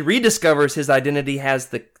 Eventually rediscovers his identity, has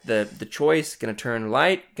the choice, going to turn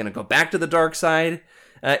light, going to go back to the dark side.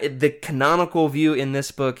 The canonical view in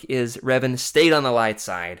this book is Revan stayed on the light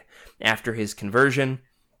side after his conversion.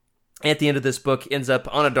 At the end of this book, ends up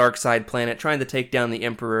on a dark side planet trying to take down the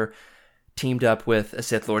Emperor, teamed up with a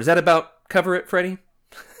Sith Lord. Does that about cover it, Freddie?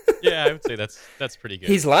 Yeah, I would say that's pretty good.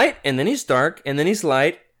 He's light, and then he's dark, and then he's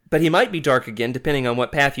light, but he might be dark again depending on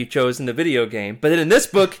what path you chose in the video game. But then in this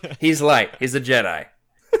book, he's light. He's a Jedi.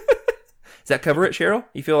 Does that cover it, Cheryl?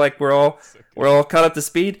 You feel like we're all caught up to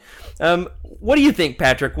speed? What do you think,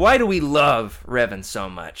 Patrick? Why do we love Revan so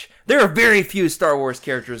much? There are very few Star Wars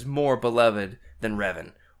characters more beloved than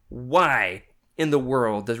Revan. Why in the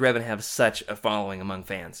world does Revan have such a following among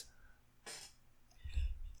fans?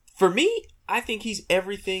 For me, I think he's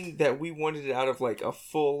everything that we wanted out of like a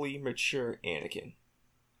fully mature Anakin.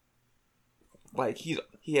 Like he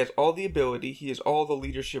has all the ability, he has all the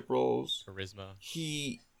leadership roles, Charisma.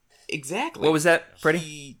 Exactly. What was that,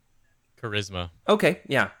 Freddie? Charisma. Okay,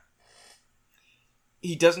 yeah.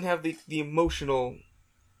 He doesn't have the emotional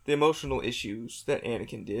issues that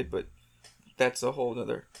Anakin did, but that's a whole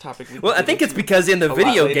other topic. Well, I think it's because in the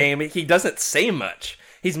video game, he doesn't say much.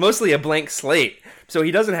 He's mostly a blank slate, so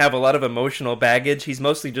he doesn't have a lot of emotional baggage. He's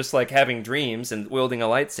mostly just like having dreams and wielding a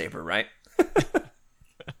lightsaber, right?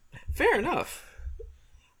 Fair enough.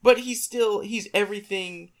 But he's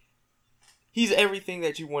everything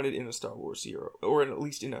that you wanted in a Star Wars hero, or at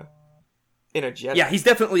least in a Jedi. Yeah, he's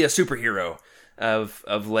definitely a superhero of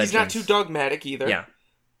legends. He's not too dogmatic either. Yeah.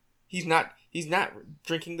 He's not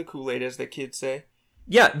drinking the Kool-Aid, as the kids say.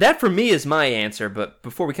 Yeah, that for me is my answer, but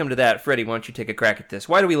before we come to that, Freddie, why don't you take a crack at this?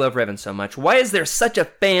 Why do we love Revan so much? Why is there such a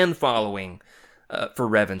fan following for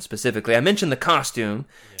Revan specifically? I mentioned the costume.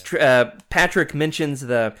 Yeah. Patrick mentions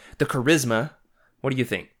the charisma. What do you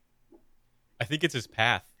think? I think it's his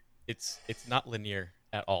path. It's not linear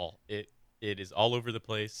at all. It is all over the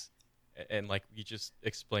place, and like you just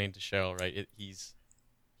explained to Cheryl, right? He's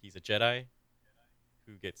a Jedi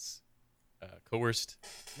who gets coerced,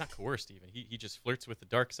 not coerced even. He just flirts with the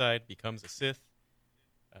dark side, becomes a Sith,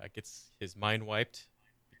 gets his mind wiped,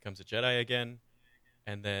 becomes a Jedi again,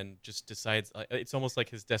 and then just decides. It's almost like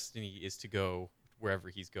his destiny is to go wherever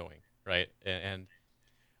he's going, right? And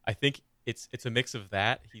I think it's a mix of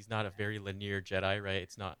that. He's not a very linear Jedi, right?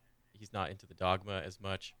 He's not into the dogma as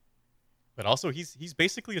much, but also he's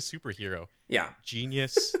basically a superhero. Yeah,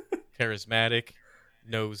 genius, charismatic,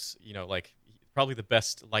 knows like probably the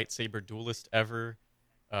best lightsaber duelist ever.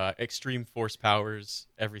 Extreme force powers,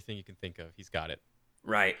 everything you can think of, he's got it.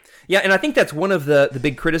 Right. Yeah, and I think that's one of the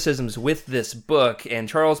big criticisms with this book, and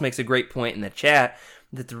Charles makes a great point in the chat,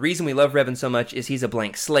 that the reason we love Revan so much is he's a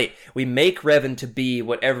blank slate. We make Revan to be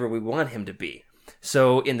whatever we want him to be.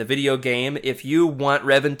 So in the video game, if you want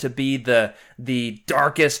Revan to be the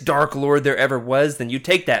darkest Dark Lord there ever was, then you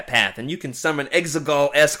take that path, and you can summon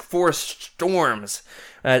Exegol-esque force storms.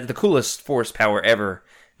 The coolest force power ever,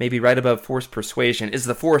 maybe right above Force Persuasion, is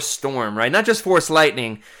the Force Storm, right? Not just Force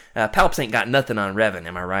Lightning. Palps ain't got nothing on Revan,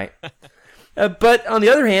 am I right? But on the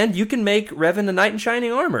other hand, you can make Revan a knight in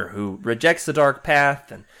shining armor who rejects the dark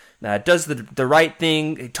path and does the right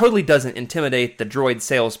thing. He totally doesn't intimidate the droid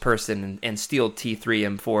salesperson and steal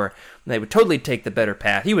T3M4. They would totally take the better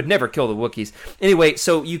path. He would never kill the Wookiees. Anyway,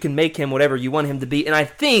 so you can make him whatever you want him to be, and I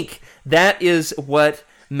think that is what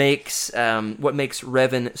makes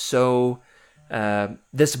Revan so.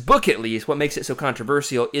 This book, at least, what makes it so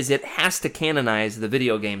controversial is it has to canonize the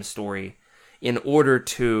video game story in order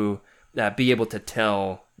to be able to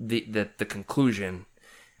tell the conclusion.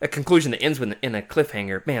 A conclusion that ends in a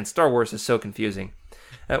cliffhanger. Man, Star Wars is so confusing.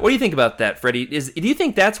 What do you think about that, Freddie? Do you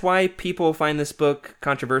think that's why people find this book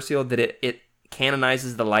controversial, that it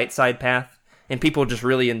canonizes the light side path, and people just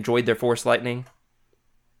really enjoyed their Force lightning?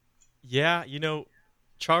 Yeah,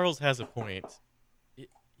 Charles has a point.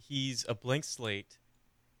 He's a blank slate.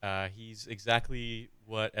 He's exactly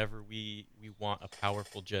whatever we want a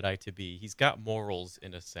powerful Jedi to be. He's got morals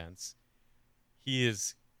in a sense. He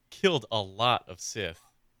has killed a lot of Sith.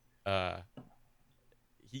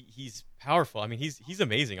 He's powerful. I mean, he's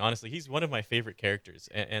amazing. Honestly, he's one of my favorite characters.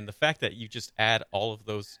 And the fact that you just add all of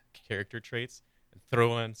those character traits and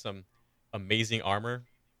throw in some amazing armor,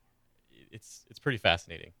 it's pretty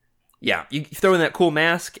fascinating. Yeah, you throw in that cool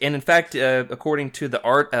mask, and in fact, according to the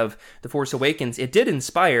art of The Force Awakens, it did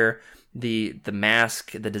inspire the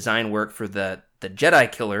mask, the design work for the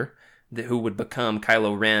Jedi Killer, who would become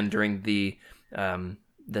Kylo Ren during the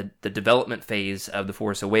development phase of The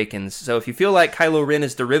Force Awakens. So if you feel like Kylo Ren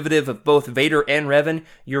is derivative of both Vader and Revan,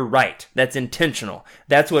 you're right. That's intentional.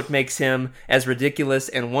 That's what makes him as ridiculous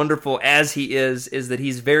and wonderful as he is that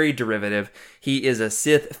he's very derivative. He is a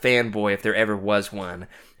Sith fanboy if there ever was one.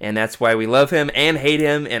 And that's why we love him and hate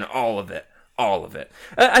him and all of it. All of it.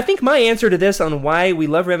 I think my answer to this on why we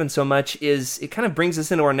love Revan so much is, it kind of brings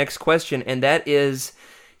us into our next question, and that is,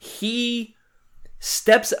 he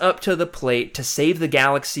steps up to the plate to save the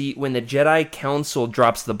galaxy when the Jedi Council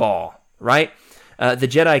drops the ball, right? The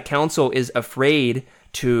Jedi Council is afraid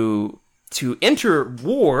to enter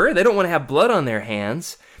war. They don't want to have blood on their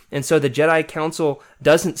hands. And so the Jedi Council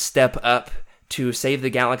doesn't step up to save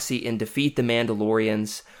the galaxy and defeat the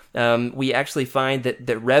Mandalorians. We actually find that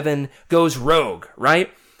Revan goes rogue,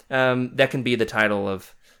 right? That can be the title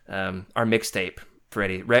of our mixtape,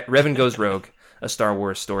 Freddie. Revan Goes Rogue, a Star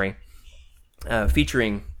Wars story,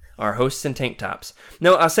 featuring our hosts in tank tops.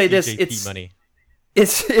 No, I'll say this: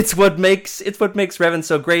 it's what makes Revan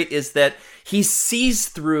so great is that he sees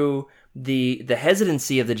through the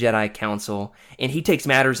hesitancy of the Jedi Council, and he takes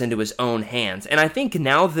matters into his own hands. And I think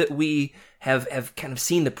now that we have kind of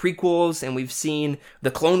seen the prequels and we've seen the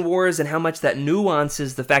Clone Wars and how much that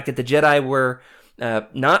nuances the fact that the Jedi were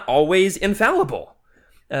not always infallible.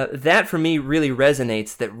 That for me really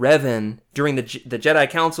resonates, that Revan, during the Jedi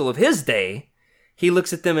Council of his day, he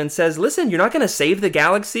looks at them and says, listen, you're not going to save the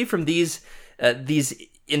galaxy from these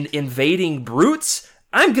invading brutes.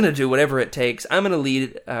 I'm going to do whatever it takes. I'm going to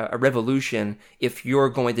lead a revolution if you're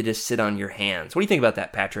going to just sit on your hands. What do you think about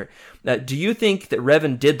that, Patrick? Do you think that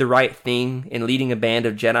Revan did the right thing in leading a band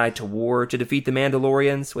of Jedi to war to defeat the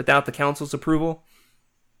Mandalorians without the Council's approval?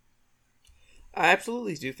 I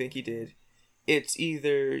absolutely do think he did. It's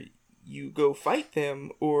either you go fight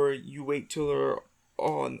them or you wait till they're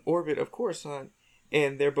on orbit of Coruscant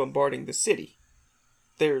and they're bombarding the city.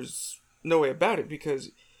 There's no way about it,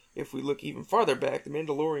 because if we look even farther back, the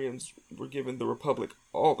Mandalorians were giving the Republic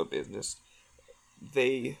all the business.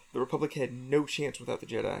 The Republic had no chance without the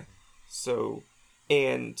Jedi. So,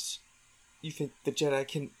 and you think the Jedi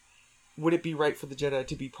can... Would it be right for the Jedi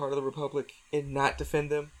to be part of the Republic and not defend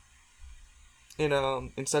them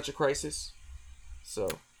in such a crisis? So,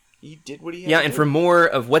 he did what he had to do. And for more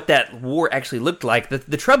of what that war actually looked like,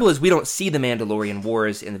 the trouble is we don't see the Mandalorian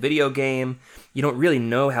wars in the video game. You don't really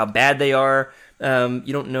know how bad they are.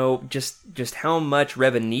 You don't know just how much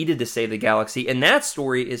Revan needed to save the galaxy. And that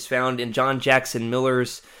story is found in John Jackson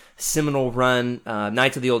Miller's seminal run,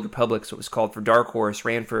 Knights of the Old Republic, so it was called, for Dark Horse,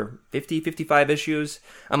 ran for 55 issues.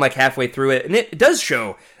 I'm like halfway through it, and it does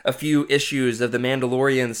show a few issues of the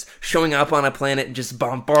Mandalorians showing up on a planet and just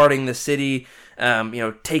bombarding the city,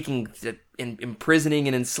 taking, imprisoning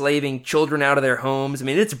and enslaving children out of their homes. I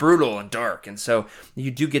mean, it's brutal and dark, and so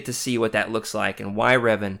you do get to see what that looks like and why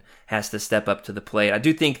Revan has to step up to the plate. I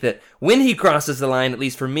do think that when he crosses the line, at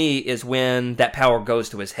least for me, is when that power goes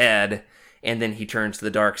to his head, and then he turns to the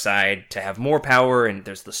dark side to have more power, and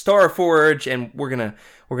there's the Star Forge, and we're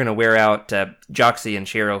gonna wear out Joxy and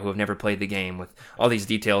Cheryl, who have never played the game, with all these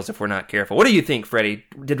details if we're not careful. What do you think, Freddie?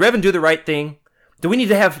 Did Revan do the right thing? Do we need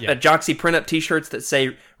to have Joxy print-up T-shirts that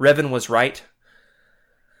say Revan was right?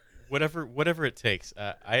 Whatever it takes.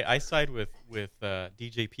 I side with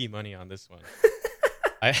DJP money on this one.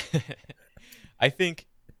 I think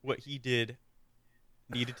what he did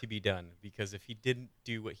needed to be done, because if he didn't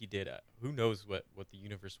do what he did, who knows what the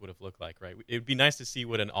universe would have looked like, right? It would be nice to see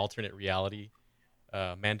what an alternate reality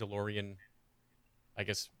Mandalorian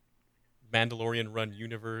run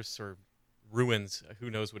universe or ruins, who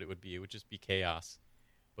knows what it would be. It would just be chaos.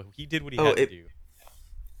 But he did what he had to do.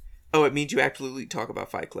 Oh, it means you absolutely talk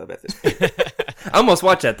about Fight Club at this point. I almost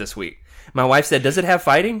watched that this week. My wife said, does it have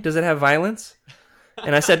fighting? Does it have violence?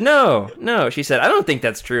 And I said, no. She said, I don't think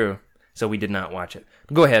that's true. So we did not watch it.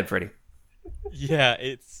 Go ahead, Freddie. Yeah,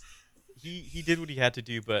 he did what he had to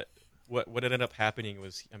do, but what ended up happening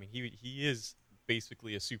was, I mean, he is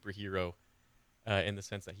basically a superhero in the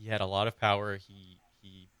sense that he had a lot of power. He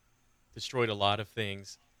destroyed a lot of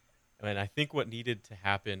things. And I think what needed to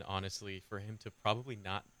happen, honestly, for him to probably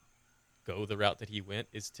not go the route that he went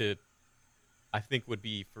would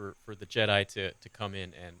be for the Jedi to come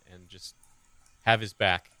in and just have his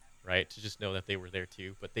back, right? To just know that they were there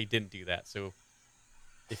too, but they didn't do that. So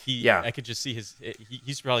if I could just see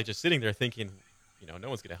he's probably just sitting there thinking, no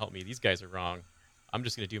one's going to help me. These guys are wrong. I'm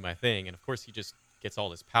just going to do my thing. And of course he just gets all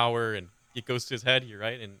this power and it goes to his head here,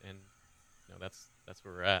 right? And that's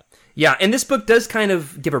where we're at. Yeah, and this book does kind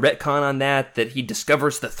of give a retcon on that he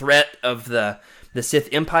discovers the threat of the Sith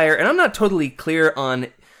Empire, and I'm not totally clear on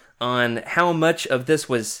how much of this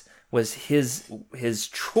was his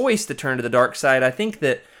choice to turn to the dark side. I think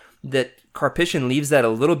that Karpyshyn leaves that a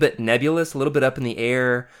little bit nebulous, a little bit up in the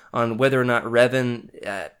air on whether or not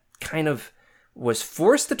Revan kind of was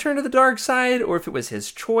forced to turn to the dark side, or if it was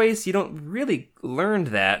his choice. You don't really learn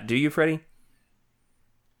that, do you, Freddie?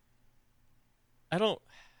 I don't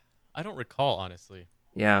recall, honestly.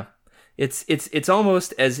 Yeah. It's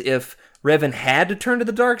almost as if Revan had to turn to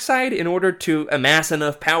the dark side in order to amass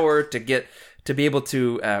enough power to be able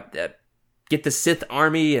to get the Sith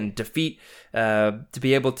army and defeat to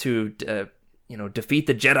be able to defeat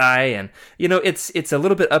the Jedi. And it's a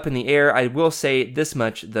little bit up in the air. I will say this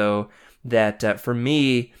much though, that for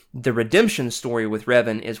me the redemption story with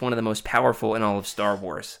Revan is one of the most powerful in all of Star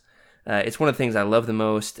Wars. It's one of the things I love the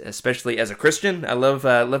most, especially as a Christian. I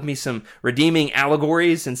love me some redeeming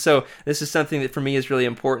allegories, and so this is something that for me is really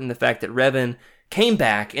important, the fact that Revan came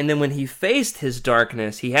back, and then when he faced his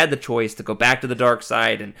darkness, he had the choice to go back to the dark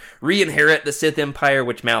side and re-inherit the Sith Empire,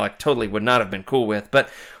 which Malak totally would not have been cool with, but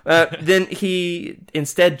then he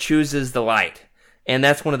instead chooses the light, and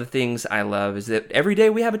that's one of the things I love, is that every day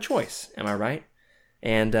we have a choice, am I right?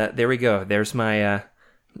 And there we go, there's my...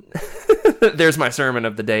 There's my sermon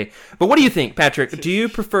of the day. But what do you think, Patrick? Do you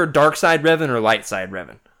prefer dark side Revan or light side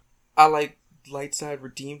Revan? I like light side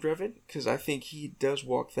redeemed Revan because I think he does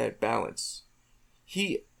walk that balance.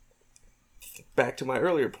 Back to my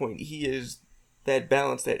earlier point, he is that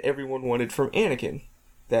balance that everyone wanted from Anakin.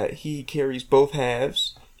 That he carries both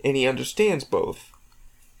halves and he understands both.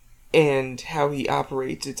 And how he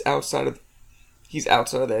operates, he's outside of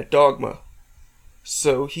that dogma.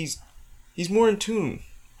 So he's more in tune.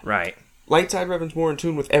 Right. Light side Revan's more in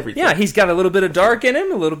tune with everything. Yeah, he's got a little bit of dark in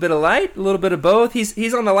him, a little bit of light, a little bit of both.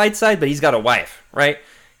 He's on the light side, but he's got a wife, right?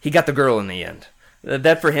 He got the girl in the end.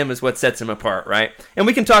 That for him is what sets him apart, right? And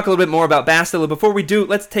we can talk a little bit more about Bastila. Before we do,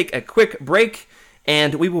 let's take a quick break,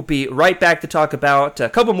 and we will be right back to talk about a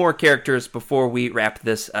couple more characters before we wrap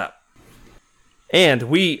this up. And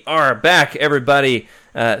we are back, everybody.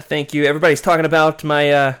 Thank you. Everybody's talking about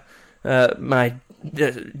my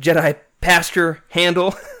Jedi pasture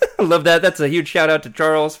handle. I love that. That's a huge shout out to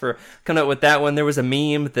Charles for coming up with that one. There was a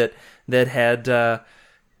meme that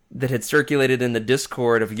had circulated in the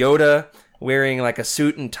Discord of Yoda wearing like a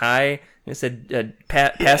suit and tie. It said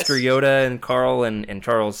Pastor Yoda, and Carl and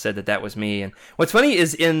Charles said that was me. And what's funny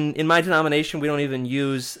is in my denomination we don't even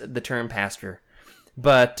use the term pastor,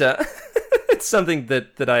 but it's something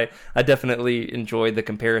that I definitely enjoyed the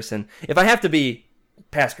comparison. If I have to be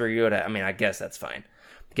Pastor Yoda, I mean, I guess that's fine.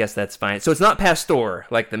 So it's not pastor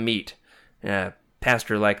like the meat,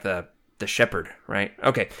 pastor like the shepherd, right?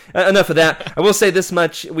 Okay, enough of that. I will say this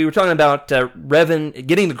much: we were talking about Revan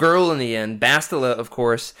getting the girl in the end, Bastila, of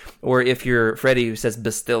course, or if you're Freddie who says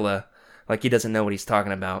Bastilla, like he doesn't know what he's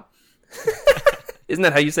talking about. Isn't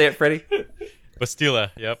that how you say it, Freddie?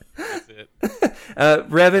 Bastila, yep, that's it.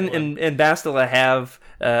 Revan and Bastila have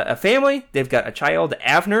a family. They've got a child,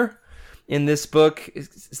 Avner. In this book,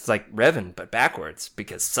 it's like Revan, but backwards,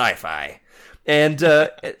 because sci-fi. And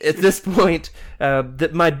at this point,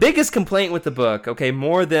 my biggest complaint with the book, okay,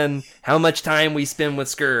 more than how much time we spend with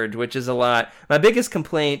Scourge, which is a lot, my biggest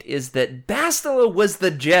complaint is that Bastila was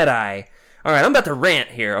the Jedi. All right, I'm about to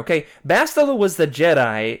rant here, okay? Bastila was the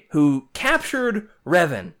Jedi who captured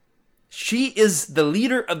Revan. She is the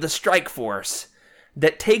leader of the strike force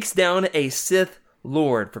that takes down a Sith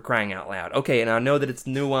Lord, for crying out loud. Okay, and I know that it's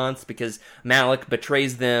nuanced because Malak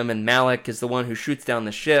betrays them, and Malak is the one who shoots down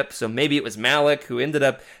the ship, so maybe it was Malak who ended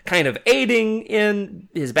up kind of aiding in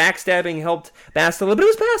his backstabbing, helped Bastila, but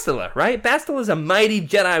it was Bastila, right? Bastila is a mighty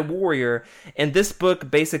Jedi warrior, and this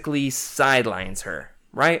book basically sidelines her,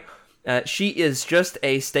 right? She is just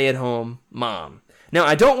a stay-at-home mom. Now,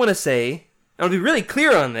 I don't want to say, I want to be really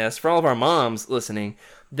clear on this for all of our moms listening,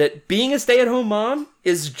 that being a stay-at-home mom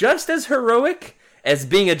is just as heroic as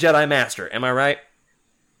being a Jedi Master. Am I right?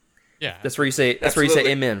 Yeah. That's where you say. That's Absolutely. Where you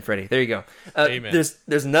say amen, Freddie. There you go. Amen.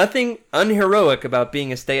 There's nothing unheroic about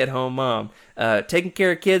being a stay-at-home mom. Taking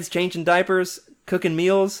care of kids, changing diapers, cooking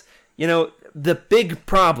meals. You know, the big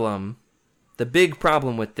problem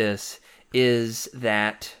with this is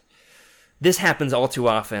that this happens all too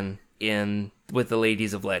often with the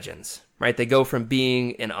Ladies of Legends, right? They go from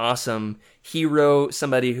being an awesome hero,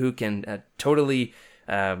 somebody who can totally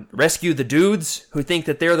rescue the dudes who think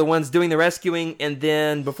that they're the ones doing the rescuing, and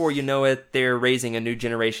then before you know it, they're raising a new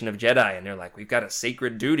generation of Jedi, and they're like, we've got a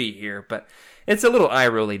sacred duty here. But it's a little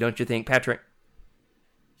eye-rolly, don't you think, Patrick?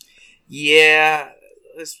 Yeah,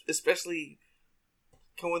 especially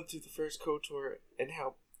going through the first KOTOR and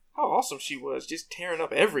how awesome she was, just tearing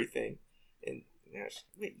up everything. And gosh,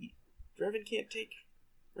 wait, Revan can't take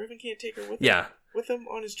her with him, with him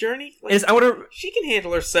on his journey. Like, she can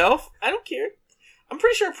handle herself. I don't care. I'm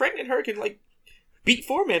pretty sure a pregnant her can beat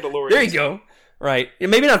 4 Mandalorians. There you go. Right,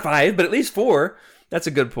 maybe not 5, but at least 4. That's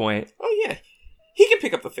a good point. Oh yeah. He can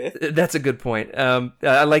pick up the 5th. That's a good point.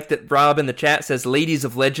 I like that Rob in the chat says Ladies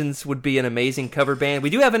of Legends would be an amazing cover band. We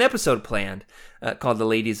do have an episode planned called The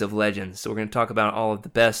Ladies of Legends. So we're going to talk about all of the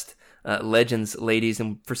best Legends ladies.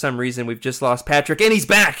 And for some reason, we've just lost Patrick, and he's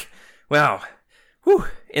back! Wow. Whew.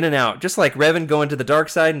 In and out. Just like Revan going to the dark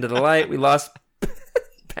side and to the light, we lost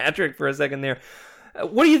Patrick for a second there.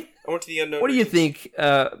 What do you think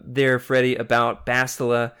there, Freddie, about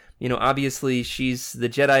Bastila? You know, obviously she's the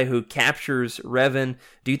Jedi who captures Revan.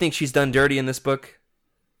 Do you think she's done dirty in this book?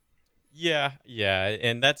 Yeah,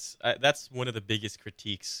 and that's one of the biggest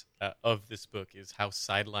critiques of this book is how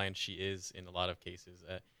sidelined she is in a lot of cases.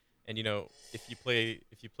 And you know, if you play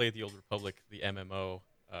the Old Republic, the MMO,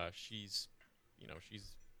 she's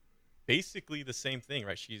basically the same thing,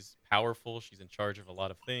 right? She's powerful. She's in charge of a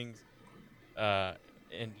lot of things.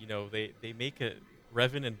 And you know, they make a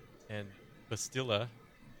Revan and Bastila.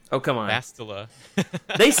 Oh, come on. Bastila.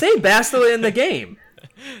 They say Bastila in the game.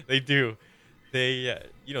 They do. They,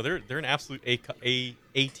 they're an absolute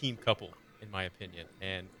A team couple, in my opinion,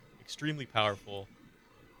 and extremely powerful.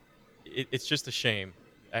 It's just a shame.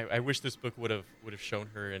 I wish this book would have shown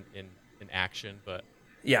her in action, but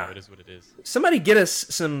yeah, it is what it is. Somebody get us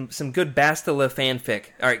some good Bastila fanfic.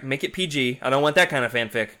 All right, make it PG. I don't want that kind of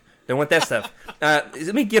fanfic. Don't want that stuff.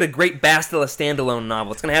 Let me get a great Bastila standalone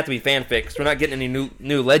novel. It's going to have to be fanfic because we're not getting any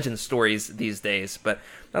new legend stories these days. But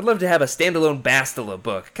I'd love to have a standalone Bastila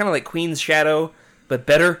book. Kind of like Queen's Shadow, but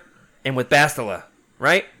better and with Bastila,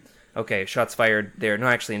 right? Okay, shots fired there. No,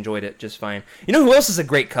 I actually enjoyed it just fine. You know who else is a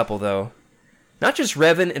great couple, though? Not just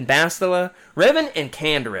Revan and Bastila. Revan and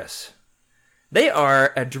Canderous. They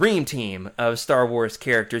are a dream team of Star Wars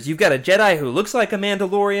characters. You've got a Jedi who looks like a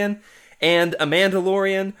Mandalorian, and a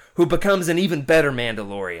Mandalorian who becomes an even better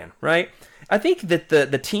Mandalorian, right? I think that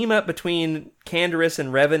the team up between Canderous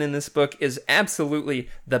and Revan in this book is absolutely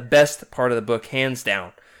the best part of the book, hands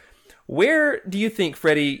down. Where do you think,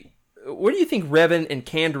 Freddie, Revan and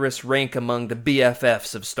Canderous rank among the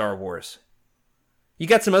BFFs of Star Wars? You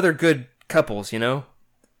got some other good couples, you know?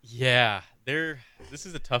 Yeah, this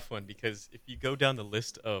is a tough one because if you go down the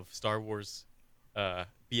list of Star Wars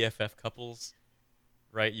BFF couples,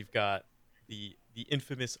 right, you've got the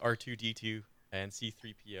infamous R2-D2 and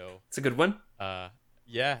C-3PO. It's a good one.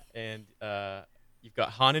 Yeah, and you've got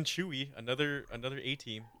Han and Chewie, another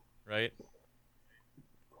A-team, right?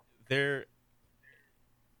 They're,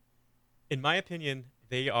 in my opinion,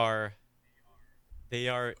 they are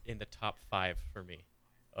in the top 5 for me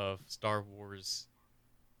of Star Wars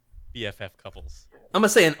BFF couples. I'm gonna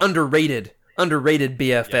say an underrated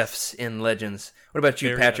BFFs in Legends. What about you,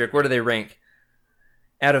 Very Patrick? Where do they rank?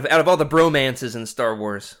 Out of all the bromances in Star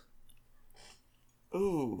Wars.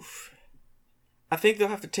 Ooh. I think they'll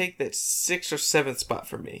have to take that 6th or 7th spot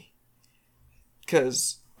for me.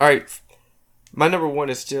 Because, alright, my number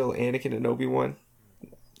 1 is still Anakin and Obi-Wan.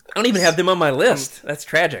 I don't even have them on my list. That's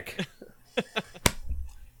tragic.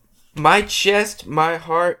 My chest, my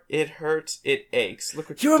heart, it hurts, it aches. Look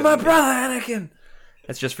what You're you've my done. brother, Anakin!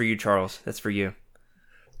 That's just for you, Charles. That's for you.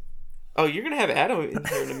 Oh, you're going to have Adam in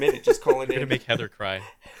here in a minute just calling You're in. going to make Heather cry.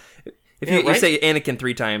 If Yeah, you right? say Anakin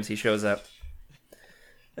 3 times, he shows up.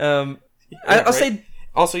 I'll right? say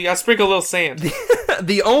Also, you got to sprinkle a little sand.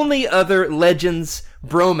 the only other Legends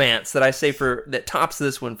bromance that I say that tops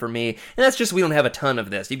this one for me, and that's just we don't have a ton of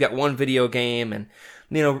this. You've got one video game, and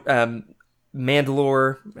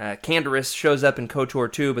Mandalore, Canderous shows up in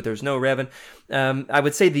KOTOR 2, but there's no Revan. I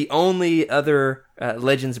would say the only other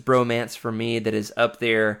Legends bromance for me that is up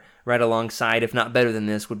there right alongside, if not better than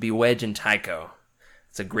this, would be Wedge and Tycho.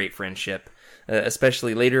 It's a great friendship.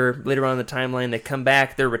 Especially later on in the timeline, they come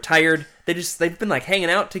back, they're retired. They've been like hanging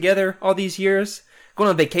out together all these years, going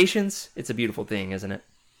on vacations. It's a beautiful thing, isn't it?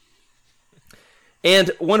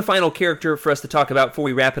 And one final character for us to talk about before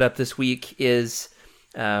we wrap it up this week is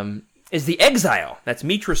the Exile. That's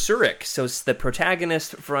Mitra Surik. So the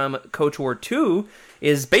protagonist from KOTOR 2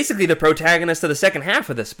 is basically the protagonist of the second half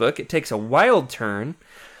of this book. It takes a wild turn,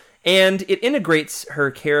 and it integrates her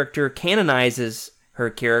character, canonizes her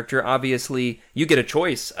character. Obviously, you get a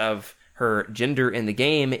choice of her gender in the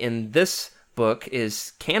game. In this book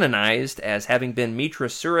is canonized as having been Mitra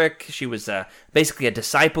Surik. She was basically a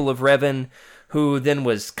disciple of Revan, who then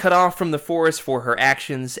was cut off from the Force for her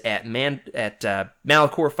actions at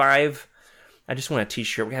Malachor 5. I just want a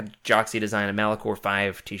t-shirt. We have Joxy design a Malachor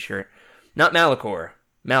 5 t-shirt. Not Malachor.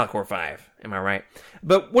 Malachor 5. Am I right?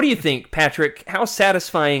 But what do you think, Patrick? How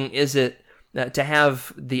satisfying is it to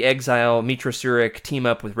have the exile Mitra Surik team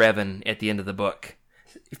up with Revan at the end of the book?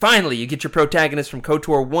 Finally, you get your protagonists from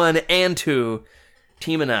KOTOR 1 and 2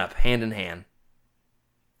 teaming up hand in hand.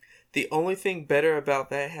 The only thing better about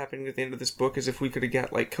that happening at the end of this book is if we could have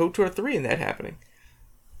got like KOTOR 3 and that happening.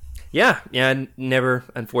 Yeah, never,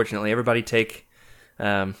 unfortunately. Everybody take,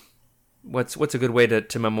 what's a good way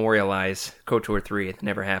to memorialize KOTOR 3? It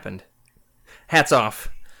never happened. Hats off.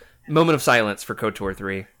 Moment of silence for KOTOR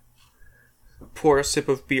 3. Pour a sip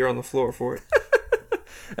of beer on the floor for it.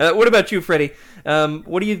 What about you, Freddie?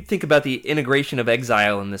 What do you think about the integration of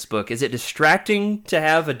exile in this book? Is it distracting to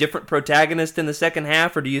have a different protagonist in the second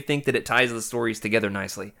half, or do you think that it ties the stories together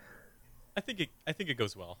nicely? I think it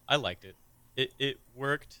goes well. I liked it. It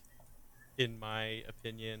worked, in my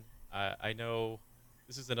opinion. I know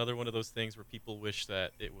this is another one of those things where people wish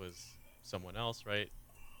that it was someone else, right?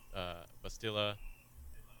 Bastila,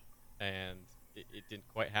 and it didn't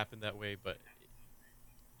quite happen that way, but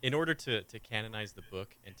in order to canonize the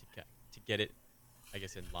book and to get it, I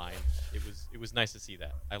guess, in line, it was nice to see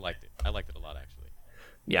that. I liked it. I liked it a lot, actually.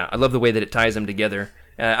 Yeah, I love the way that it ties them together.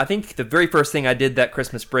 I think the very first thing I did that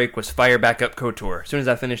Christmas break was fire back up KOTOR as soon as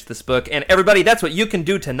I finished this book. And everybody, that's what you can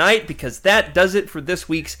do tonight, because that does it for this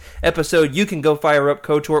week's episode. You can go fire up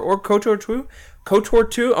KOTOR or KOTOR 2. KOTOR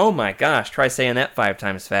 2? Oh my gosh, try saying that 5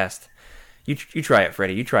 times fast. You try it,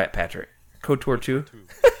 Freddie. You try it, Patrick. KOTOR 2?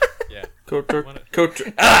 Yeah.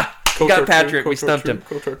 KOTOR. Got Patrick. We stumped him.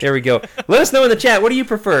 There we go. Let us know in the chat. What do you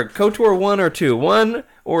prefer, KOTOR 1 or 2? 1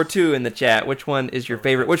 or 2 in the chat. Which one is your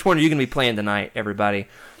favorite? Which one are you going to be playing tonight, everybody?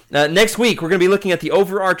 Next week, we're going to be looking at the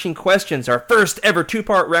overarching questions. Our first ever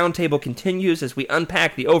 2-part roundtable continues as we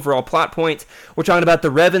unpack the overall plot points. We're talking about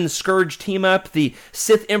the Revan Scourge team-up, the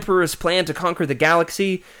Sith Emperor's plan to conquer the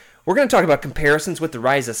galaxy. We're going to talk about comparisons with the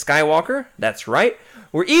Rise of Skywalker. That's right.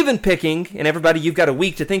 We're even picking, and everybody, you've got a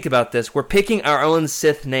week to think about this, we're picking our own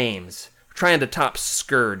Sith names. We're trying to top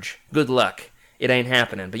Scourge. Good luck. It ain't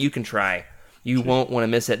happening, but you can try. You won't want to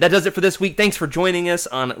miss it. That does it for this week. Thanks for joining us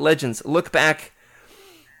on Legends Look Back.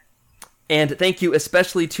 And thank you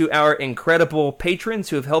especially to our incredible patrons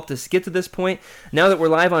who have helped us get to this point. Now that we're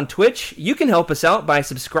live on Twitch, you can help us out by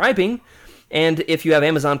subscribing. And if you have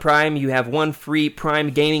Amazon Prime, you have 1 free Prime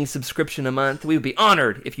Gaming subscription a month. We would be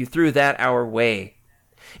honored if you threw that our way.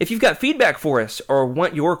 If you've got feedback for us or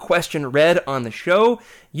want your question read on the show,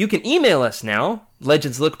 you can email us now,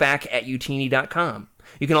 legendslookback@utini.com.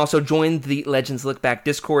 You can also join the Legends Look Back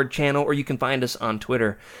Discord channel, or you can find us on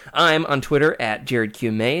Twitter. I'm on Twitter at Jared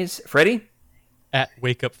Q. Mays. Freddie? At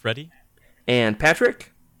Wake Up Freddy. And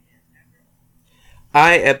Patrick?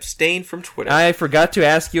 I abstain from Twitter. I forgot to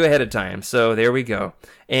ask you ahead of time, so there we go.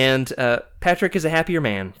 And Patrick is a happier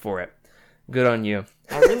man for it. Good on you.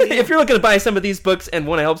 I really am. If you're looking to buy some of these books and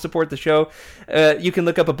want to help support the show, you can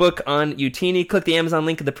look up a book on Utini, click the Amazon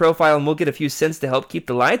link in the profile, and we'll get a few cents to help keep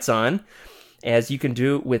the lights on, as you can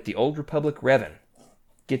do with the Old Republic Revan.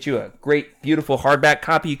 Get you a great, beautiful hardback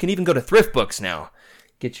copy. You can even go to Thrift Books now.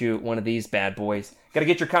 Get you one of these bad boys. Got to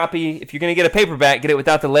get your copy. If you're going to get a paperback, get it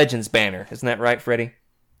without the Legends banner. Isn't that right, Freddie?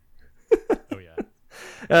 Oh, yeah.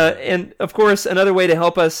 And, of course, another way to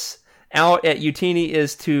help us out at Utini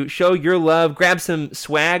is to show your love. Grab some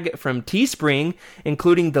swag from Teespring,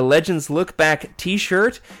 including the Legends Look Back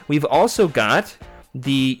t-shirt. We've also got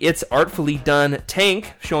the It's Artfully Done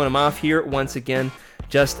tank, showing them off here once again.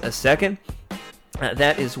 Just a second.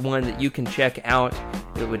 That is one that you can check out.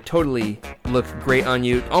 It would totally look great on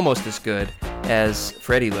you, almost as good as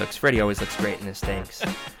Freddie looks. Freddie always looks great in his tanks.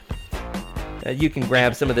 You can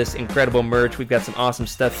grab some of this incredible merch. We've got some awesome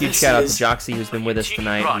stuff. Huge shout out to Joxy, who's been with us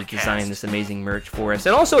tonight, who's designed this amazing merch for us.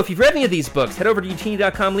 And also, if you've read any of these books, head over to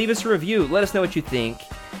utini.com, leave us a review, let us know what you think.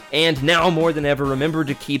 And now more than ever, remember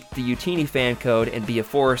to keep the Utini fan code and be a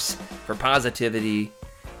force for positivity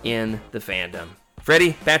in the fandom.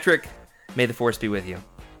 Freddie, Patrick, may the force be with you.